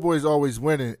 And the Bubble Boy is always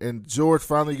winning. And George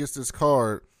finally gets this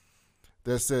card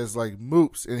that says like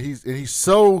Moops, and he's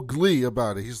so glee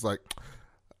about it. He's like,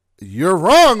 "You're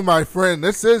wrong, my friend.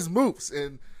 This says Moops."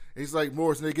 And He's like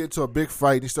Morris, and they get into a big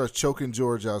fight, and he starts choking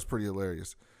George out. It's pretty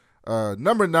hilarious.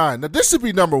 Number 9. Now, this should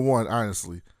be number 1,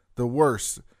 honestly. The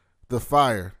worst. The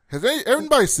fire. Has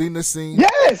everybody seen this scene?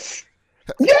 Yes!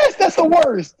 Yes, that's the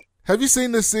worst. Have you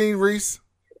seen this scene, Reese?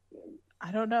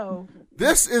 I don't know.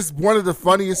 This is one of the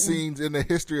funniest scenes in the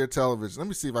history of television. Let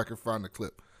me see if I can find the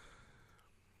clip.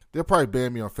 They'll probably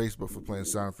ban me on Facebook for playing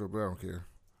Seinfeld, but I don't care.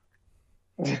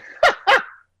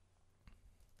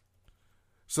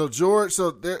 So George's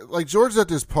at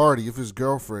this party of his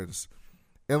girlfriends,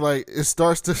 and like it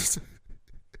starts to.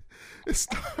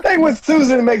 Thing with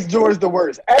Susan makes George the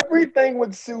worst. Everything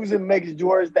with Susan makes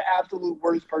George the absolute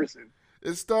worst person.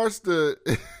 It starts to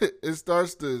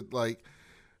like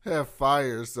have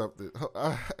fire or something.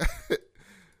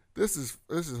 This is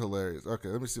hilarious. Okay,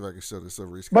 let me see if I can show this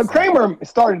over. But Kramer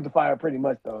started the fire pretty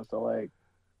much though, so like.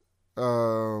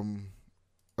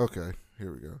 Okay,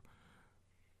 here we go.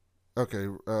 Okay,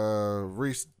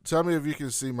 Reese, tell me if you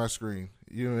can see my screen.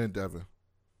 You and Devin.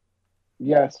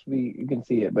 Yes, you can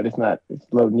see it, but it's not. It's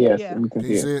loading. Yes, Yeah. we can Can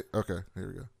you see see it. it? Okay, here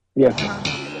we go. Yes.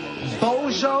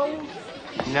 Bozo?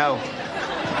 No.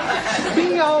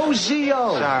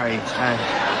 B-O-Z-O. Sorry.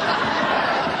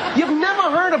 You've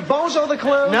never heard of Bozo the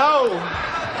Clown? No.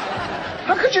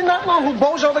 How could you not know who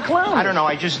Bozo the Clown is? I don't know.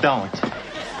 I just don't.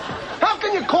 How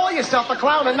can you call yourself a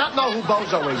clown and not know who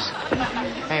Bozo is?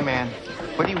 Hey, man.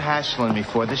 What are you hassling me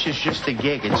for? This is just a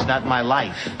gig. It's not my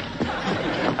life.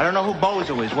 I don't know who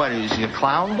Bozo is. What, is he a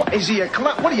clown? Is he a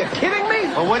clown? What, are you kidding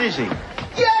me? Well, what is he?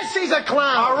 Yes, he's a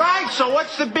clown. All right, so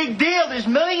what's the big deal? There's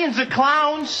millions of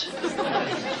clowns.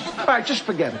 All right, just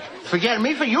forget it. Forget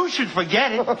me? You should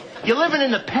forget it. You're living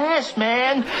in the past,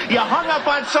 man. You hung up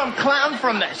on some clown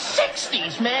from the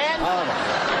 60s, man.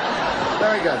 Oh,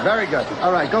 very good, very good.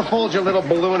 All right, go fold your little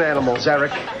balloon animals,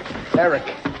 Eric. Eric.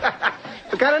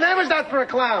 What kind of name is that for a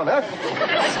clown, huh?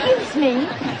 Excuse me.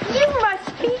 You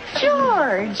must be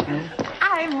George.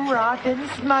 I'm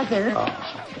Robin's mother.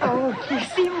 Oh, you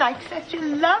seem like such a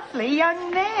lovely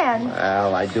young man.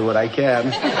 Well, I do what I can.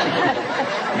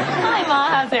 Hi, Ma.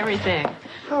 How's everything?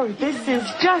 Oh, this is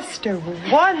just a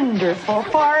wonderful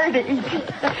party.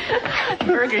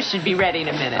 Burgers should be ready in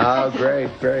a minute. Oh,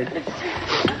 great, great.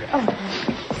 Oh,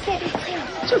 sit.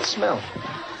 What's that smell?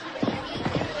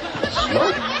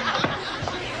 Smoke?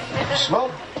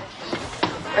 Smoke?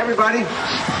 Everybody,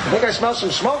 I think I smell some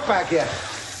smoke back here.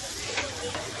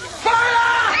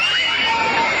 Fire!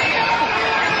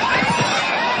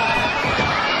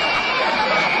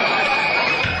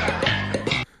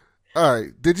 All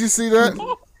right, did you see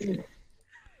that?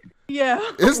 Yeah.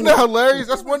 Isn't that hilarious?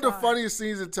 That's one of the funniest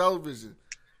scenes in television.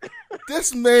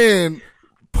 This man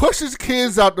pushes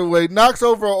kids out the way, knocks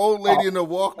over an old lady in a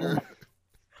walker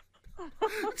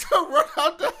to run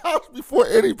out the house before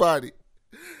anybody.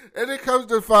 And it comes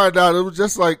to find out it was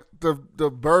just like the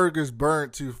burgers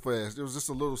burned too fast. It was just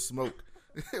a little smoke.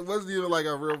 It wasn't even like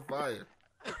a real fire.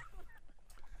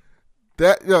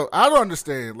 I don't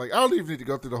understand. Like, I don't even need to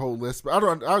go through the whole list, but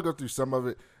I'll go through some of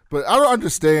it. But I don't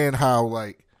understand how,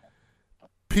 like,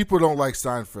 people don't like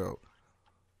Seinfeld,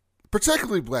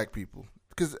 particularly black people.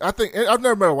 Because I think I've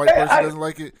never met a white person that doesn't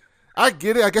like it. I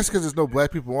get it. I guess because there's no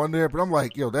black people on there, but I'm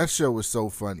like, yo, that show is so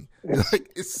funny.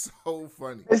 Like, it's so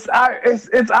funny. It's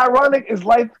ironic. It's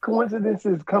life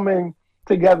coincidences coming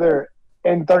together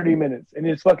in 30 minutes, and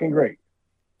it's fucking great.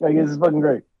 Like, it's fucking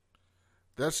great.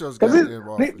 That show's goddamn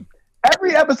awesome.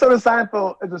 Every episode of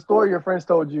Seinfeld is a story your friends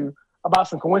told you about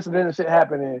some coincidental shit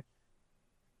happening,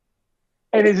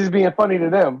 and it's just being funny to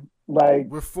them. Like,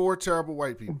 with 4 terrible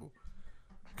white people.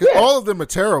 Because all of them are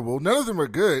terrible. None of them are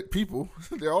good people.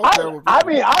 They're all terrible people. I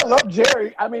mean, I love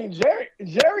Jerry. I mean,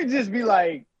 Jerry just be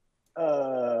like,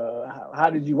 how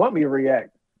did you want me to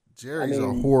react? Jerry's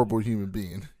a horrible human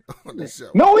being on the show.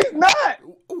 No, he's not.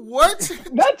 What?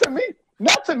 Not to me.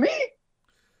 Not to me.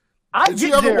 Did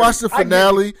you ever watch the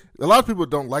finale? A lot of people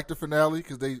don't like the finale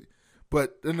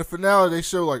but in the finale they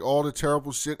show like all the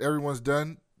terrible shit everyone's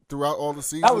done throughout all the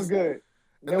seasons. That was good.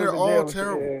 And they're all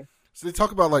terrible. Yeah. So they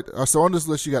talk about so on this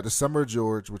list you got the Summer of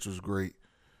George, which was great.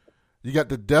 You got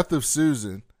the Death of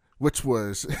Susan, which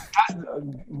was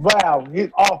wow, he's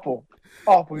awful.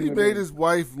 Awful. He made his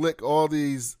wife lick all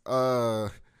these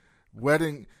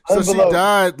wedding. So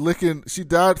she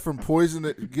died from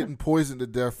getting poisoned to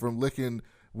death from licking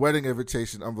wedding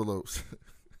invitation envelopes.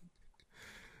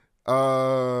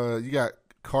 You got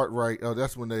Cartwright. Oh,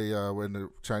 that's when they were in the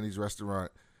Chinese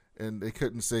restaurant and they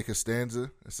couldn't say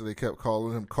Costanza, and so they kept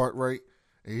calling him Cartwright,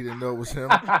 and he didn't know it was him.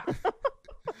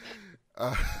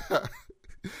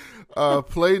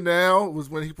 Play Now was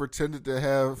when he pretended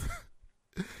to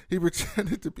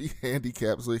be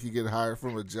handicapped so he could get hired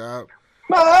from a job.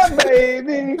 My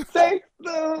baby takes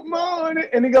the morning.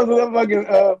 And he goes to the fucking,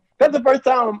 that's the first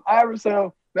time I ever saw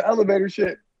the elevator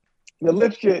shit, the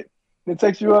lift shit that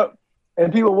takes you up,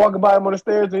 and people walking by him on the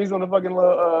stairs, and he's on the fucking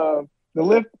little, the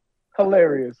lift.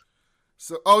 Hilarious.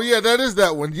 So, that is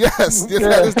that one. Yes,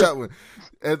 that is that one.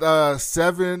 And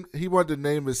Seven, he wanted to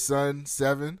name his son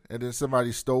Seven, and then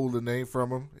somebody stole the name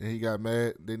from him, and he got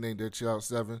mad. They named their child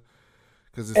Seven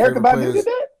because his favorite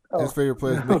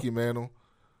player is Mickey Mantle.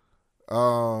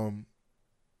 And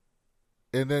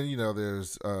then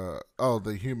there's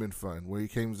the Human Fund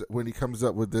when he comes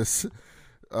up with this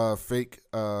fake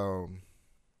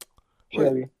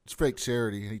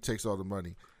charity, and he takes all the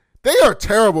money. They are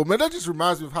terrible, man. That just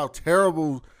reminds me of how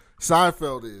terrible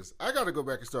Seinfeld is. I got to go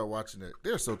back and start watching it.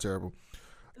 They're so terrible.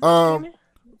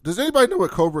 Does anybody know what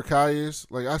Cobra Kai is?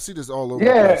 Like, I see this all over the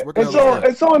place. What the hell is that?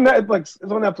 It's on Netflix.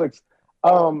 It's on Netflix.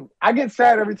 I get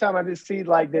sad every time I just see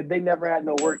like that they never had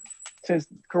no work since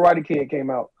Karate Kid came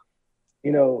out.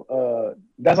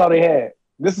 That's all they had.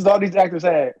 This is all these actors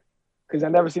had because I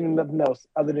never seen nothing else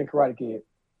other than Karate Kid,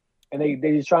 and they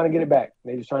just trying to get it back.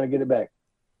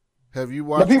 Have you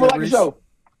watched people it, like Reese? the show?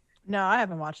 No, I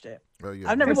haven't watched it. Oh, yeah.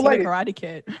 I've never seen Karate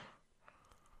Kid.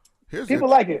 People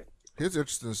like it. Here's an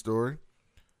interesting story.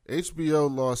 HBO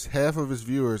lost half of its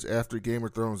viewers after Game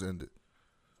of Thrones ended.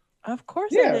 Of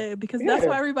course it did, because that's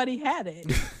why everybody had it.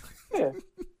 Yeah.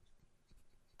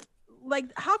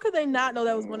 Like, how could they not know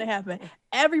that was going to happen?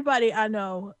 Everybody I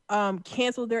know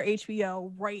canceled their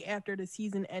HBO right after the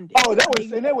season ended. Oh, they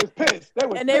was pissed.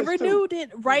 They renewed it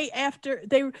right after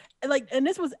and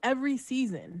this was every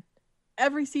season.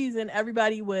 Every season,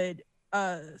 everybody would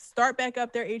start back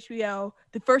up their HBO.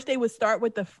 The first they would start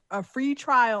with a free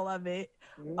trial of it.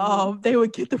 They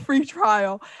would get the free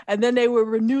trial, and then they would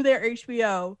renew their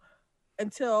HBO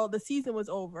until the season was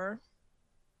over,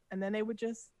 and then they would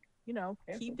just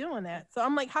keep doing that. So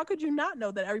I'm like, how could you not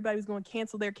know that everybody was going to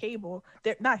cancel their cable?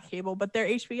 Not cable, but their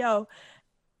HBO.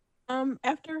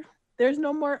 After there's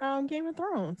no more Game of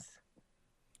Thrones.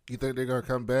 You think they're gonna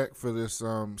come back for this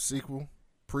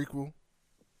prequel?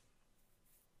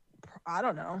 I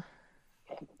don't know.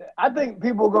 I think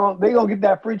people they gonna get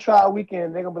that free trial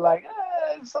weekend. They're gonna be like,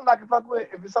 it's something I can fuck with.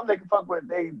 If it's something they can fuck with,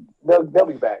 they'll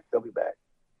be back. They'll be back.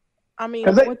 I mean,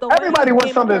 everybody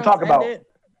wants something to talk about.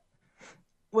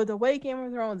 With the way Game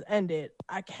of Thrones ended,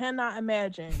 I cannot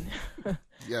imagine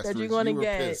that you're going to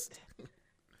get. Pissed.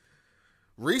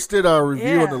 Reese did a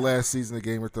review on the last season of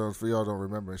Game of Thrones. For y'all don't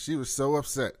remember, she was so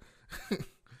upset.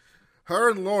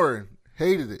 Her and Lauren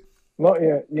hated it. Well,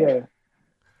 yeah.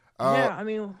 I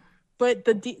mean, but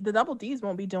the Double D's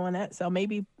won't be doing that, so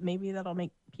maybe that'll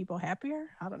make people happier.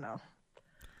 I don't know.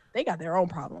 They got their own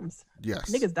problems.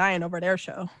 Yes, niggas dying over their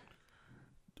show.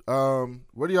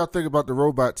 What do y'all think about the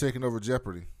robot taking over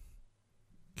Jeopardy?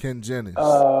 Ken Jennings.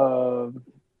 I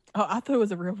thought it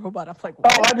was a real robot. I'm like,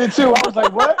 what? I did too. I was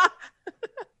like, what?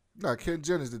 No, Ken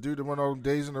Jennings, the dude that won all them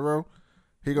days in a row.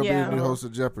 He gonna be the new host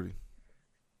of Jeopardy.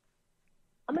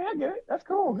 I mean, I get it. That's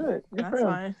cool. Good That's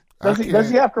fine. Does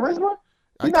he have charisma?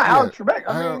 He's not Alex Trebek.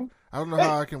 I don't know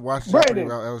how I can watch Jeopardy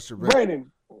without Alex Trebek.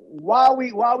 Brandon, why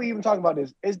we even talking about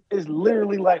this? It's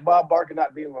literally like Bob Barker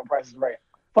not being on Price is Right.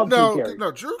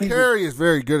 Drew Carey is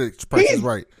very good at Price is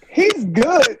Right. He's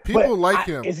good. People like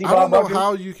him. I don't know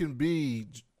how you can be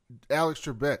Alex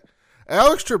Trebek.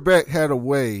 Alex Trebek had a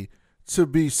way to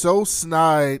be so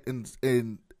snide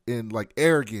and like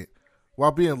arrogant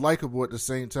while being likable at the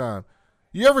same time.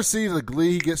 You ever see the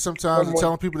glee he gets sometimes of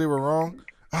telling people they were wrong?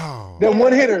 Oh, them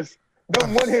one hitters.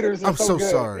 I'm so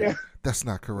good. sorry. Yeah. That's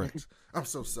not correct. I'm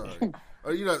so sorry.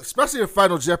 Especially in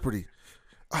Final Jeopardy.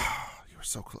 Oh, you were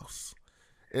so close.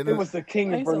 And it was the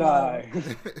King of Brunei.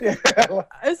 I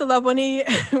used to love when he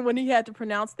had to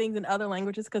pronounce things in other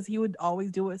languages because he would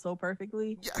always do it so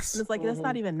perfectly. Yes. And it's like, that's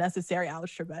not even necessary,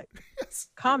 Alex Trebek. Yes.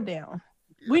 Calm down.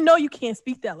 We know you can't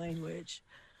speak that language.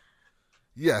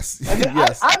 Yes.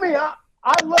 Yes.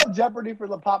 I love Jeopardy for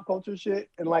the pop culture shit.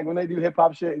 And like when they do hip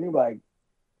hop shit and you're like,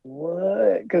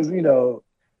 what? Because, they don't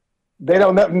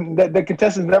know, the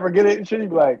contestants never get it and shit. You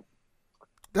be like,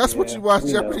 that's what you watch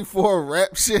Jeopardy for,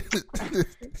 rap shit. Just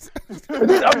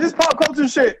pop culture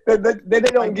shit that they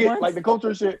don't get, like the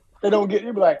culture shit they don't get.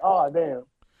 You be like, oh damn.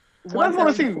 Once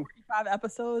every 45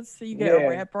 episodes, so you get a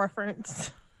rap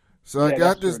reference. So I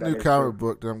got this new comic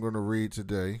book that I'm going to read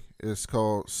today. It's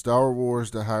called Star Wars: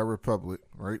 The High Republic.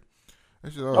 Right?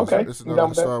 It's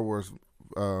another Star Wars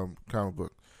comic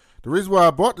book. The reason why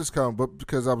I bought this comic book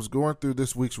because I was going through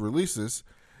this week's releases,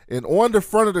 and on the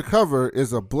front of the cover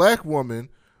is a black woman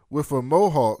with a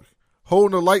mohawk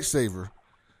holding a lightsaber.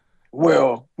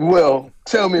 Well,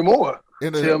 tell me more.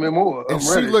 Tell me more. And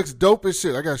she looks dope as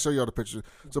shit. I gotta show y'all the picture.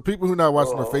 So people who not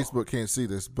watching on Facebook can't see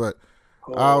this, but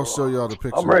I'll show y'all the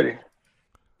picture. I'm ready.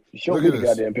 Show me the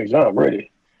goddamn picture. I'm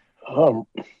ready.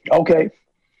 Okay.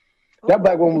 That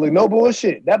black woman look no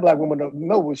bullshit. That black woman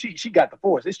no bullshit. She got the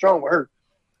force. It's strong with her.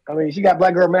 I mean, she got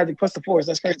black girl magic plus the force.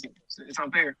 That's crazy. It's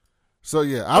unfair. So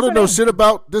yeah, I don't know shit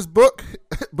about this book,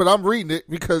 but I'm reading it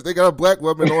because they got a black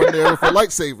woman on there with a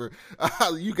lightsaber.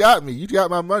 You got me. You got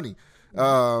my money.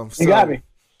 So you got me.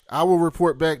 I will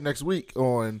report back next week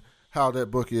on how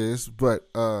that book is. But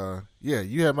yeah,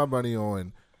 you have my money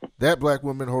on that black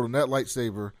woman holding that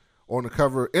lightsaber on the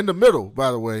cover, in the middle, by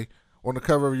the way, on the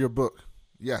cover of your book.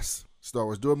 Yes, Star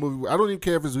Wars. Do a movie. I don't even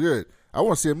care if it's good. I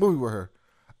want to see a movie with her.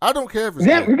 I don't care if it's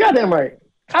good. You got that right.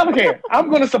 I don't care. I'm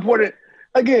going to support it.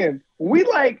 Again, we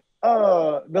like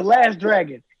The Last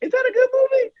Dragon. Is that a good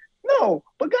movie? No,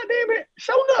 but goddamn it,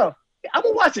 show enough. I'm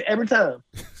gonna watch it every time.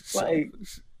 Like,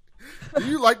 do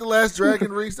you like The Last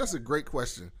Dragon, Reese? That's a great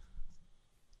question.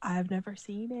 I've never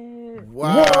seen it.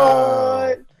 Wow.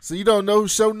 What? So you don't know who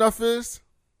Show Enough is?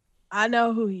 I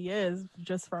know who he is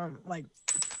just from like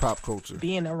pop culture,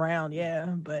 being around. Yeah,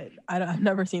 but I've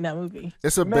never seen that movie.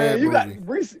 It's a bad movie.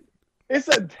 Reese, it's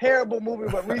a terrible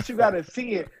movie, but Reese, you gotta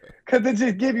see it because it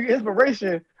just give you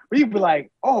inspiration. Where you be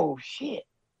like, oh shit,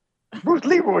 Bruce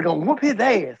Leroy gonna whoop his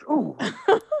ass. Ooh.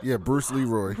 Yeah, Bruce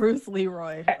Leroy. Bruce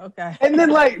Leroy. Okay. And then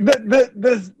like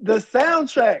the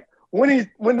soundtrack when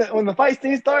the fight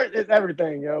scene starts, it's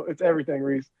everything, yo. It's everything,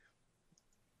 Reese.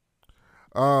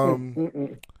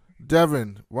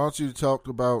 Devin, why don't you talk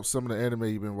about some of the anime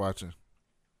you've been watching?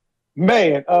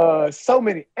 Man, so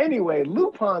many. Anyway,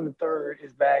 Lupin the Third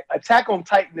is back. Attack on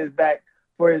Titan is back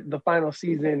for the final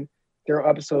season. They're on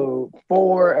episode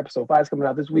 4. Episode 5 is coming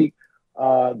out this week.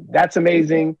 That's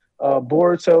amazing.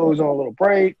 Boruto's on a little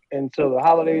break until the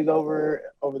holidays over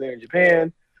there in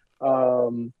Japan.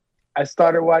 I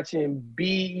started watching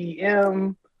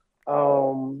BEM,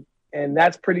 and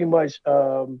that's pretty much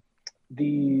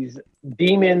these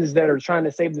demons that are trying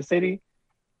to save the city.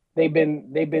 They've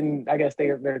been I guess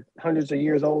they're hundreds of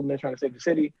years old and they're trying to save the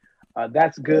city.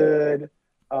 That's good.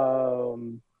 What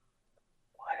else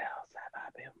have I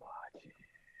been watching?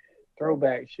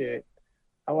 Throwback shit.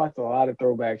 I watched a lot of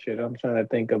throwback shit. I'm trying to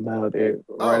think about it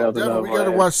right off the top of my head. We got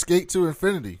to watch Skate to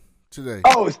Infinity today.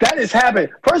 Oh, that is happening.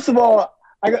 First of all,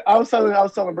 I was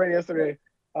telling Brady yesterday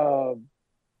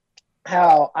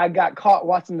how I got caught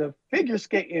watching the figure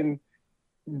skating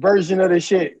version of the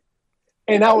shit,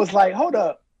 and I was like, hold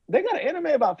up, they got an anime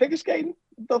about figure skating?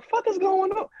 The fuck is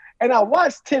going on? And I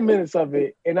watched 10 minutes of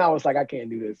it, and I was like, I can't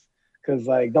do this because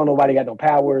like don't nobody got no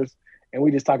powers, and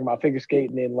we just talking about figure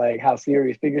skating and like how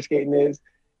serious figure skating is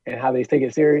and how they take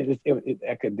it serious.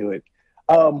 I couldn't do it.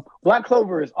 Black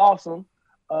Clover is awesome.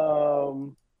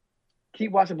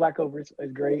 Keep watching Black Clover. It's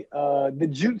great. The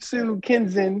Jutsu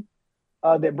Kinsen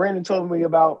that Brandon told me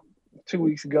about 2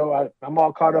 weeks ago. I'm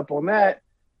all caught up on that.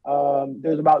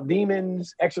 There's about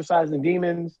demons, exercising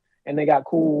demons, and they got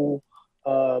cool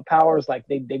powers. Like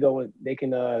they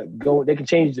can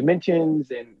change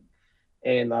dimensions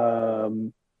and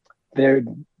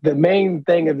the main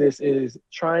thing of this is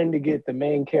trying to get the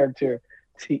main character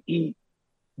to eat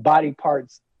body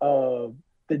parts of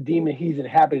the demon he's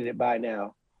inhabited by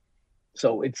now.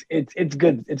 So it's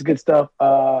good. It's good stuff.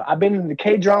 I've been in the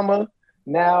K-drama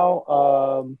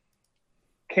now.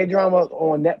 K-drama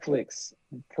on Netflix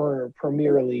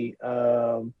primarily.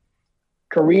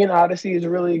 Korean Odyssey is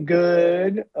really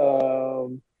good.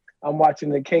 I'm watching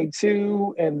the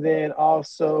K2, and then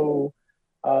also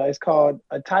it's called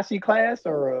Itachi Class,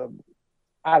 or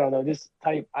I don't know, just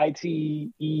type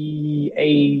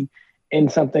ITEA in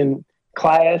something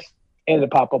class, and it'll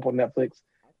pop up on Netflix.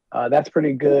 That's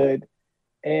pretty good.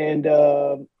 And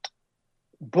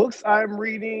books I'm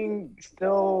reading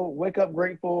still, Wake Up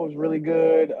Grateful is really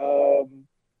good.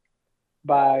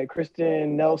 By Christy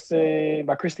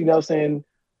Nelson.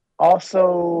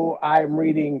 Also, I'm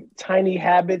reading Tiny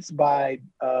Habits by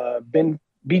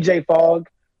BJ Fogg,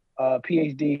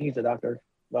 PhD. He's a doctor,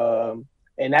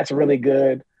 and that's really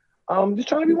good. Just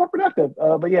trying to be more productive.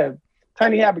 But yeah,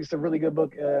 Tiny Habits is a really good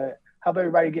book. Help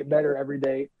everybody get better every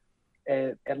day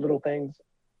at little things.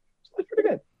 So it's pretty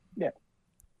good. Yeah.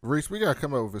 Reese, we gotta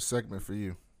come up with a segment for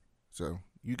you. So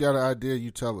you got an idea, you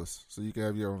tell us, so you can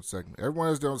have your own segment. Everyone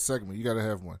has their own segment. You gotta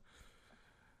have one.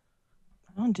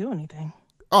 I don't do anything.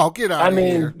 Oh, get out of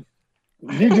here.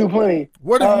 You do plenty.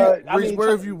 What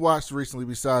have you watched recently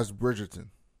besides Bridgerton?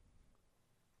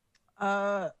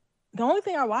 The only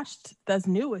thing I watched that's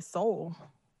new is Soul.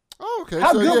 Oh, okay.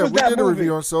 How so good yeah, was we that did a movie?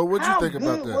 review on Soul. What'd you think about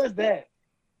that? How good was that?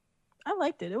 I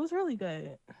liked it. It was really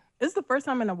good. This is the first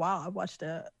time in a while I watched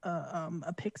a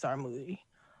Pixar movie,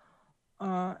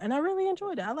 and I really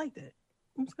enjoyed it. I liked it.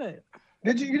 It was good.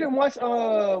 You didn't watch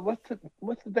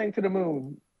what's the thing to the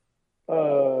moon?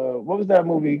 What was that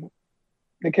movie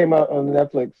that came out on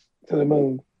Netflix? To the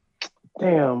Moon.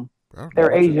 Damn. I don't know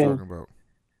They're what you're Asian. talking about.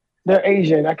 They're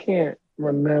Asian. I can't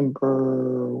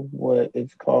remember what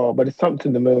it's called, but it's something to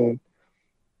the moon.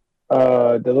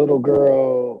 The little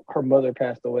girl, her mother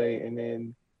passed away, and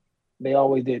then they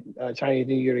always did Chinese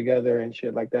New Year together and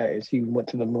shit like that. And she went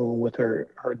to the moon with her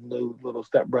new little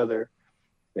stepbrother.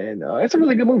 And it's a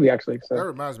really good movie, actually. So That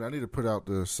reminds me, I need to put out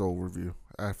the Soul review.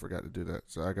 I forgot to do that,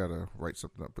 so I gotta write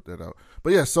something up, put that out.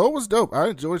 But yeah, Soul was dope. I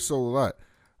enjoyed Soul a lot.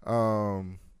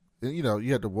 And, you know,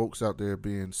 you had the wokes out there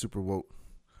being super woke.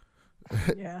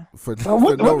 Yeah. for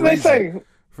what no did they reason. say?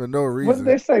 For no reason. What did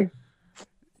they say?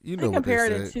 You They know what they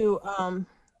compared said. it to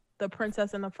the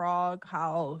Princess and the Frog,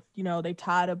 how, you know, they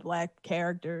tied to black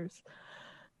characters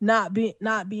not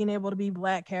being able to be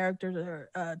black characters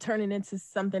or turning into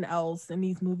something else in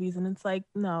these movies, and it's like,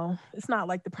 no, it's not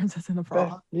like the Princess and the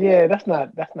Frog. That's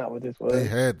not what this was. They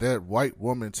had that white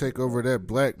woman take over that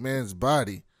black man's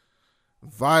body,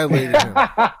 violated him.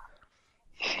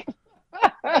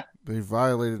 They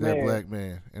violated that Man. black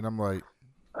man, and I'm like,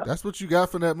 that's what you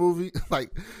got from that movie?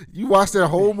 Like, you watched that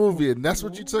whole movie, and that's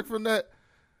what you took from that?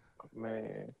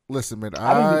 Man. Listen, man,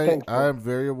 I don't I am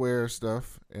very aware of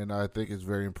stuff, and I think it's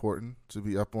very important to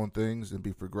be up on things and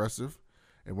be progressive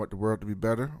and want the world to be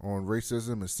better on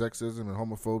racism and sexism and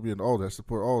homophobia and all that,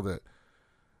 support all that.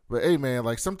 But, hey, man,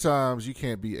 like, sometimes you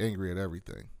can't be angry at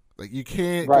everything. Like, you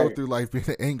can't go Right. through life being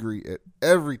angry at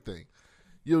everything.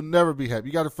 You'll never be happy.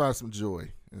 You got to find some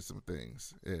joy in some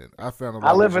things. And I found a lot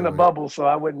I of live in a joy. bubble, so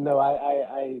I wouldn't know.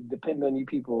 I depend on you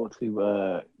people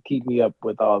to keep me up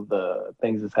with all the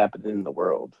things that's happening in the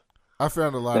world. I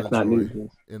found a lot That's of not joy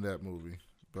news. in that movie,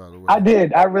 by the way. I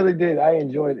did. I really did. I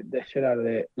enjoyed the shit out of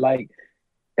that. Like,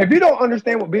 if you don't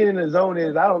understand what being in the zone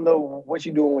is, I don't know what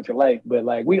you're doing with your life. But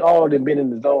like, we all have been in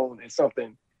the zone in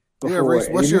something before. Yeah, Reese,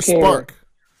 And what's if your you can't- spark?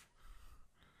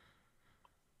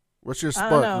 What's your I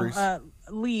spark, don't Reese? know.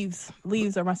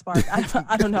 Leaves are my spark.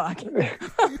 I don't know. I can't.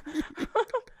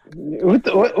 What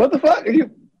the fuck?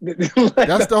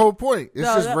 That's the whole point. It's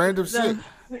No, just that- random that-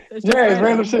 shit. It's just Yeah, it's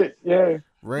random shit. Yeah.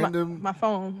 Random. My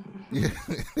phone. Yeah.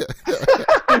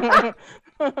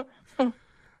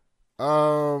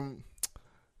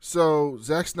 So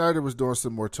Zack Snyder was doing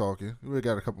some more talking. We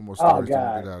got a couple more Oh stories to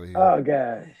god. get out of here. Oh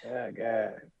god. Oh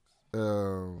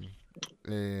god.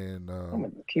 And I'm gonna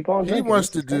keep on he drinking. wants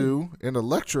This to is do an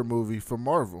Electra movie for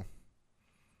Marvel.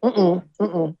 crazy.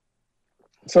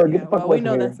 So get Yeah, the fuck well, away we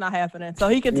know from that's not happening. So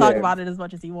he can talk Yeah. about it as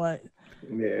much as he wants.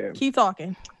 here. Yeah. Keep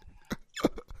talking.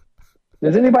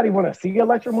 Does anybody want to see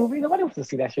Electra movie? Nobody wants to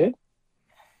see that shit.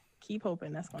 Keep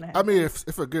hoping that's going to I happen. mean,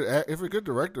 if a good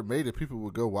director made it, people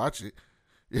would go watch it.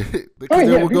 Because Oh, they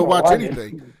yeah, would go people watch watch it.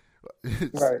 anything.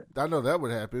 Right. I know that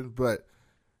would happen, but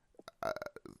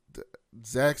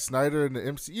Zack Snyder and the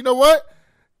MC. You know what?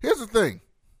 Here's the thing.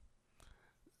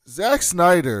 Zack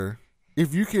Snyder,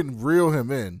 if you can reel him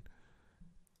in,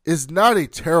 is not a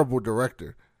terrible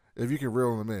director. If you can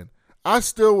reel him in, I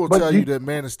still will But tell you that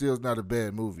Man of Steel is not a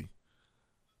bad movie.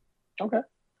 Okay.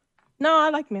 No, I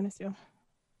like Man of Steel.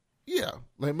 Yeah,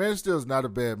 like Man of Steel is not a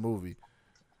bad movie.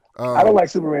 I don't like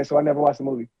Superman, so I never watched the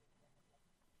movie.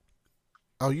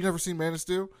 Oh, you never seen Man of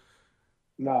Steel?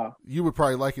 Nah. You would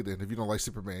probably like it then if you don't like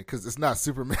Superman, because it's not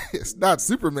Superman. It's not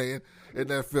Superman in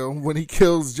that film when he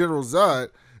kills General Zod.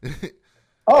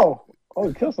 Oh,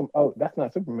 he killed some. Oh, that's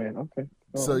not Superman. Okay.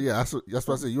 Oh. So yeah, that's what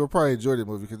I said. You would probably enjoy the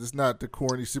movie because it's not the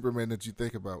corny Superman that you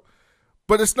think about.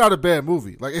 But it's not a bad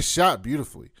movie. Like, it's shot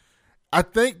beautifully. I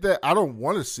think that I don't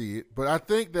want to see it, but I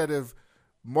think that if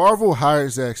Marvel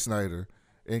hired Zack Snyder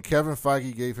and Kevin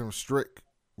Feige gave him strict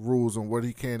rules on what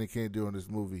he can and can't do in this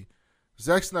movie,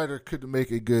 Zack Snyder could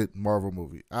make a good Marvel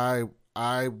movie.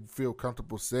 I feel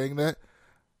comfortable saying that.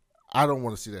 I don't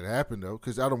want to see that happen though,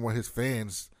 because I don't want his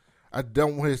fans. I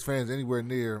don't want his fans anywhere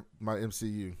near my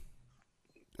MCU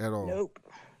at all. Nope.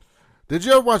 Did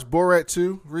you ever watch Borat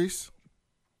 2, Reese?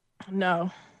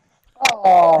 No.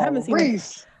 Oh, I haven't seen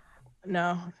Reese.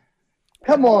 No.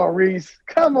 Come on, Reese.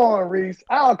 Come on, Reese.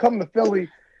 I'll come to Philly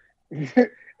and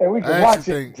we can I watch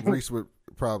actually it. think Reese would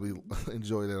probably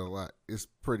enjoy that a lot. It's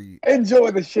pretty.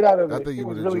 Enjoy the shit out of it. I think you It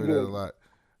would was enjoy really that good. a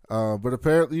lot. But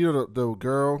apparently, you know, the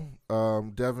girl,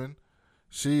 Devin,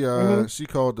 she she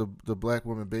called the black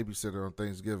woman babysitter on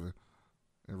Thanksgiving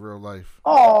in real life.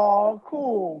 Oh,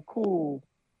 cool.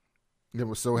 And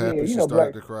was so Yeah, happy you she know,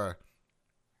 started black- to cry.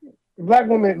 Black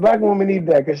woman need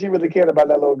that because she really cared about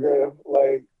that little girl.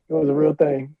 Like, it was a real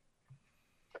thing.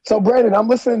 So Brandon, I'm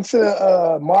listening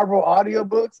to Marvel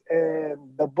audiobooks, and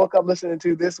the book I'm listening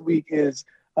to this week is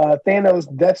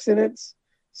Thanos' Death Sentence.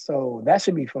 So that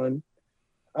should be fun.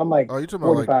 I'm like, Oh, you talking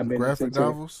about 45 like minutes graphic into it.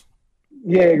 novels?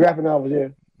 Yeah, graphic novels. Yeah,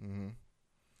 Mm-hmm.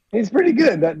 he's pretty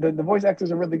good. The voice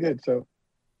actors are really good. So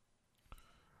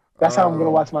that's how I'm gonna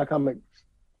watch my comic.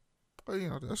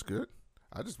 Oh, that's good.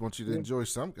 I just want you to enjoy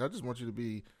some. I just want you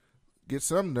to get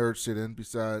some nerd shit in.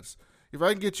 Besides, if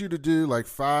I can get you to do like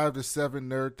 5 to 7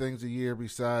 nerd things a year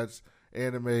besides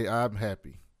anime, I'm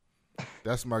happy.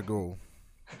 That's my goal.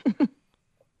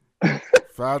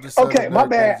 5 to 7 Okay, my nerd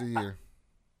bad. things a year.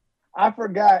 I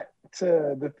forgot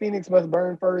to The Phoenix Must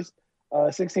Burn first.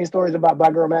 16 stories about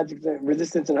Black Girl Magic and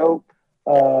Resistance and Hope.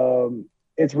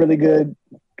 It's really good.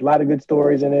 A lot of good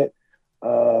stories in it.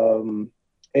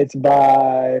 It's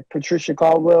by Patricia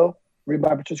Caldwell. Read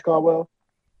by Patricia Caldwell.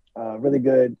 Really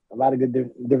good. A lot of good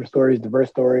different stories, diverse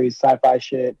stories, sci-fi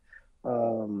shit.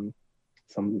 Some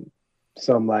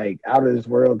like out of this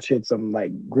world shit. Some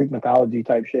like Greek mythology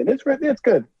type shit. It's good.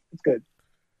 It's good.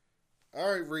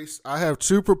 All right, Reese. I have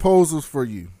 2 proposals for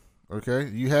you. Okay,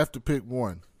 you have to pick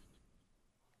one.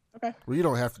 Okay. Well, you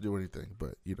don't have to do anything,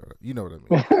 but you know what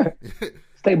I mean.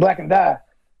 Stay black and die.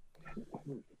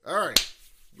 All right,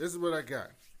 this is what I got.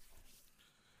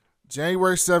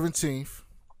 January 17th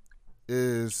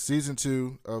is season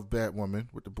 2 of Batwoman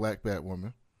with the Black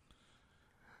Batwoman.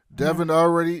 Devin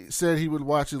already said he would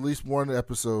watch at least one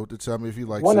episode to tell me if he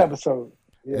likes One it. episode.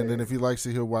 Yeah. And then if he likes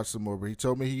it, he'll watch some more. But he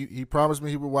told me he promised me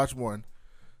he would watch one.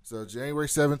 So January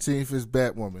 17th is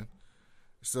Batwoman.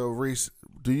 So Reese,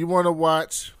 do you want to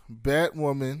watch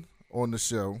Batwoman on the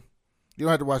show? You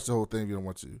don't have to watch the whole thing if you don't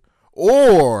want to.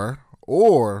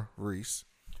 Or Reese,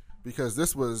 because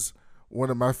this was one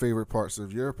of my favorite parts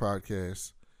of your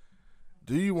podcast,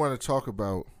 do you want to talk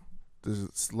about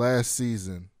this last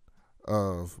season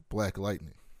of Black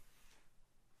Lightning?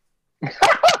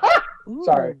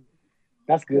 Sorry.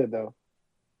 That's good though.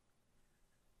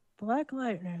 Black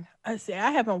Lightning. I see.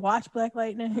 I haven't watched Black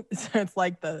Lightning since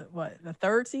like the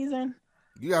 3rd season.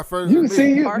 You got further than me.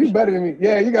 See, you better than me.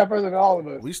 Yeah, you got further than all of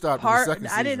us. We stopped in the second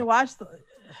season. I didn't watch the.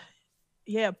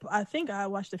 Yeah, I think I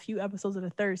watched a few episodes of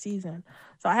the 3rd season,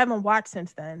 so I haven't watched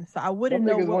since then. So I wouldn't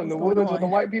know what was the going woods on. with the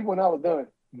white people, and I was done.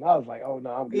 And I was like, "Oh no,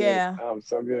 I'm good. Yeah, I'm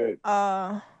so good."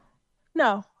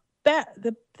 No,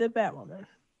 the Batwoman.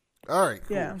 All right,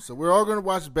 cool. Yeah. So we're all gonna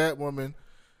watch Batwoman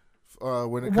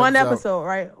when it comes one out. episode,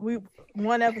 right?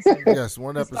 One episode. Yes,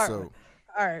 one episode.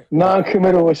 All right.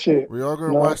 Non-committal shit. We're all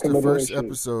gonna watch the first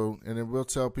episode, and then we'll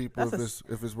tell people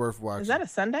if it's worth watching. Is that a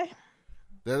Sunday?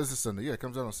 That is a Sunday. Yeah, it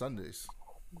comes out on Sundays.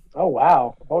 Oh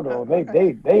wow! Hold on,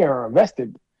 they are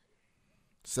invested.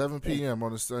 7 p.m.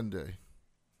 on a Sunday.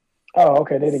 Oh,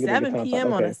 okay. They didn't get 7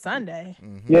 p.m. on okay. a Sunday.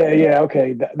 Mm-hmm. Yeah.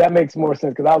 Okay, that makes more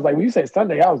sense because I was like, when you said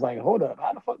Sunday, I was like, hold up,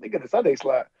 how the fuck they get a Sunday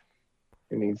slot?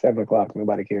 I mean, 7 o'clock,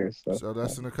 nobody cares. So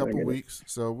that's in a couple weeks.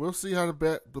 So we'll see how the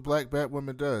Black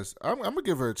Batwoman does. I'm gonna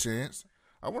give her a chance.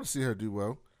 I want to see her do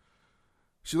well.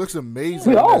 She looks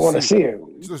amazing. We all want to see her.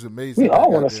 She looks amazing. We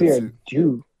all want to see her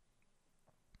do.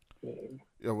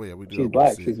 Oh yeah, we do. She's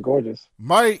black. She's gorgeous.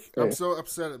 Mike, yeah. I'm so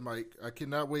upset at Mike. I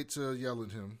cannot wait to yell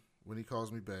at him when he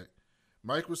calls me back.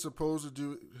 Mike was supposed to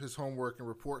do his homework and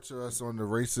report to us on the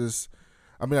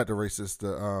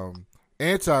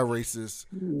anti-racist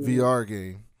VR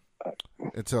game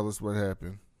and tell us what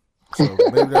happened. So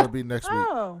maybe that'll be next week.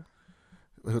 Oh.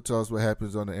 He'll tell us what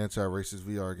happens on the anti-racist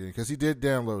VR game because he did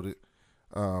download it.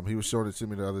 He was showing it to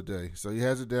me the other day. So he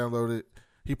has it downloaded.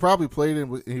 He probably played it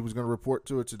and he was going to report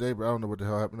to it today, but I don't know what the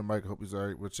hell happened to Mike. I hope he's all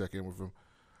right. We'll check in with him.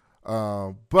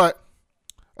 But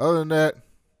other than that,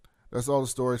 that's all the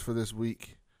stories for this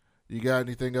week. You got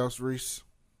anything else, Reese?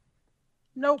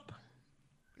 Nope.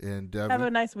 And Devin? Have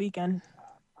a nice weekend.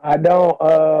 I don't.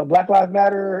 Black Lives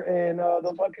Matter and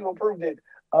those white people proved it.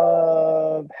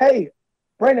 Hey,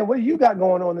 Brandon, what do you got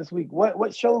going on this week?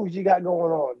 What shows you got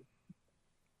going on?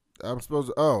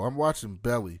 I'm watching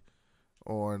Belly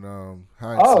on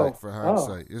Hindsight for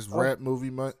Hindsight. It's Rap Movie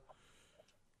Month.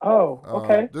 Oh,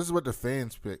 okay. This is what the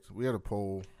fans picked. We had a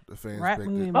poll. The fans Rap picked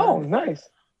Movie it. Month. Oh, nice.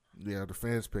 Yeah, the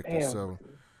fans picked it. So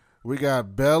we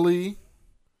got Belly,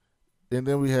 and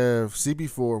then we have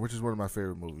CB4, which is one of my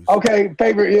favorite movies. Okay,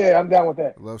 favorite. Yeah, I'm down with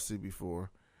that. I love CB4.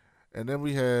 And then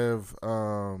we have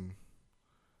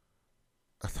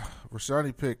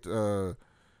Rashani picked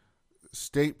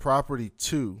State Property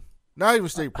 2. Not even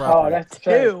State Property. Oh, that's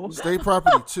 2. State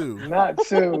Property 2. Not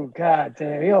 2. God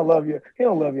damn. He don't love you. He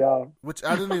don't love y'all. Which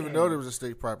I didn't even know there was a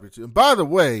State Property 2. And by the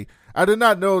way, I did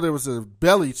not know there was a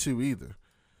Belly 2 either.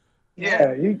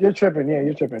 Yeah, you're tripping. Yeah,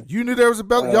 you're tripping. You knew there was a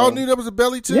Belly? Y'all knew there was a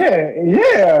Belly 2?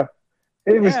 Yeah.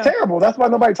 It was Yeah. terrible. That's why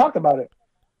nobody talked about it.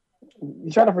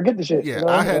 You try to forget the shit. Yeah, you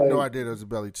know? I had Like, no idea there was a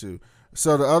Belly 2.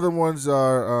 So the other ones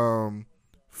are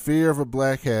Fear of a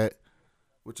Black Hat,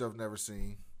 which I've never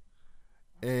seen.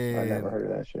 And I never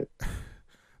heard of that shit.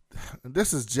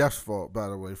 this is Jeff's fault, by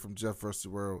the way, from Jeff vs. the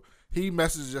World. He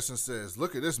messages us and says,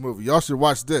 look at this movie. Y'all should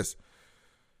watch this.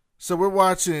 So we're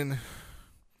watching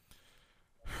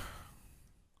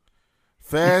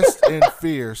Fast and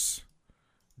Fierce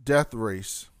Death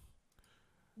Race.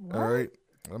 All right.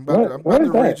 I'm about What to is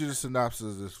read that? you the synopsis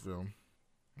of this film.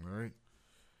 All right.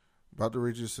 About to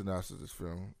read you the synopsis of this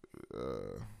film.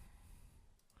 Oh,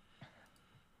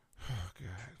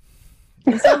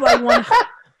 God. It sounds like one.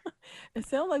 It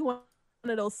sounds like one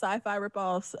of those sci-fi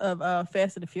ripoffs of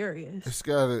Fast and the Furious. It's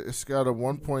got a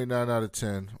 1.9 out of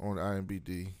 10 on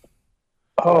IMDb.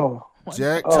 Oh,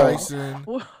 Jack Oh. Tyson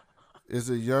is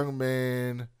a young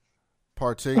man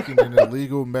partaking in an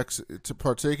illegal Mexico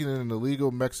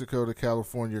to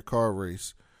California car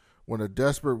race when a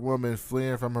desperate woman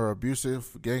fleeing from her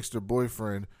abusive gangster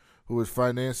boyfriend who is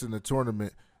financing the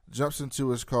tournament jumps into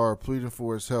his car pleading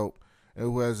for his help and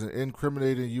who has an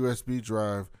incriminating USB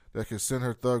drive that can send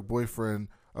her thug boyfriend,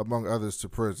 among others, to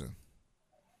prison.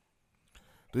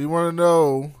 Do you want to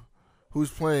know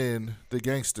who's playing the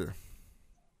gangster?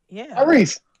 Yeah.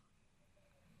 Tyrese.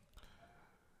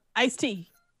 Ice-T.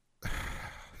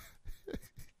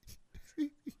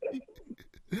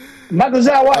 Michael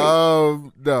Jai White.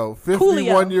 No, Coolio.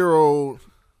 51-year-old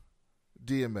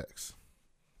DMX.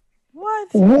 What?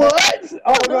 What?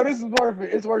 Oh no, this is worth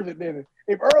it. It's worth it, then.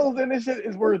 If Earl's in this shit,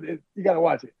 it's worth it. You gotta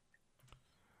watch it.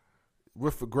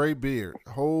 With a gray beard.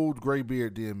 Hold gray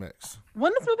beard DMX.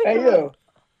 When this movie Hey come out? yo.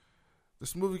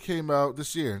 This movie came out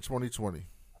this year in 2020.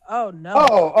 Oh no.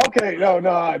 Oh, okay. No,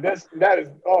 that is.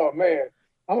 Oh man,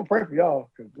 I'm gonna pray for y'all.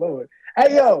 Cause Lord.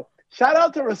 Hey yo, shout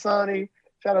out to Rasani.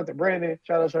 Shout out to Brandon.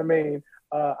 Shout out to Charmaine.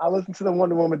 I listened to the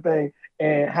Wonder Woman thing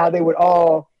and how they would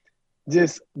all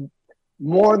just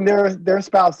mourn their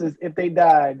spouses if they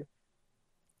died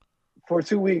for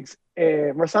 2 weeks.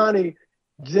 And Rasani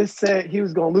just said he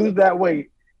was gonna lose that weight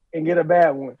and get a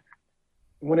bad one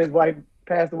when his wife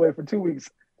passed away for 2 weeks.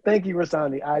 Thank you,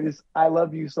 Rasani. I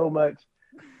love you so much.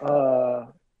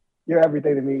 You're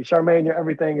everything to me. Charmaine, you're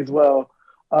everything as well.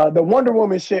 The Wonder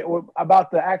Woman shit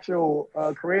about the actual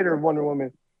creator of Wonder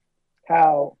Woman,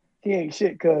 how he ain't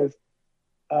shit because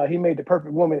he made the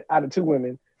perfect woman out of two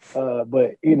women.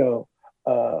 But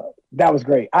that was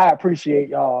great. I appreciate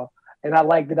y'all, and I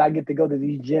like that I get to go to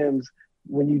these gyms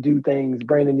when you do things.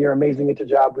 Brandon, you're amazing at your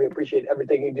job. We appreciate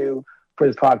everything you do for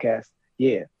this podcast.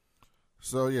 Yeah.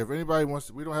 So, yeah, if anybody wants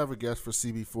to, we don't have a guest for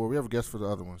CB4. We have a guest for the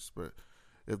other ones. But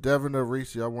if Devin or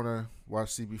Reese, y'all want to watch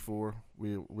CB4,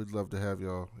 we'd love to have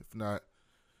y'all. If not,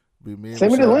 be me and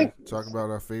Send me the Rashawn link. talking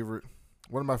about our favorite.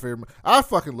 One of my favorite. I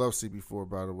fucking love CB4,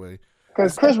 by the way.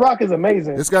 Because Chris Rock is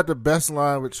amazing. It's got the best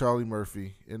line with Charlie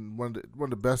Murphy, and one of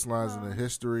the best lines in the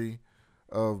history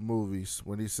of movies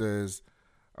when he says,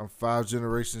 "I'm 5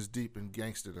 generations deep in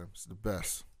gangsterdom." It's the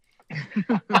best.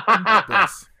 The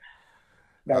best.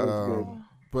 That was good.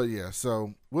 But yeah,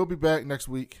 so we'll be back next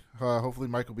week. Hopefully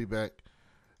Mike will be back.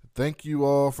 Thank you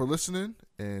all for listening,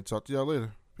 and talk to y'all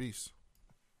later. Peace.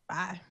 Bye.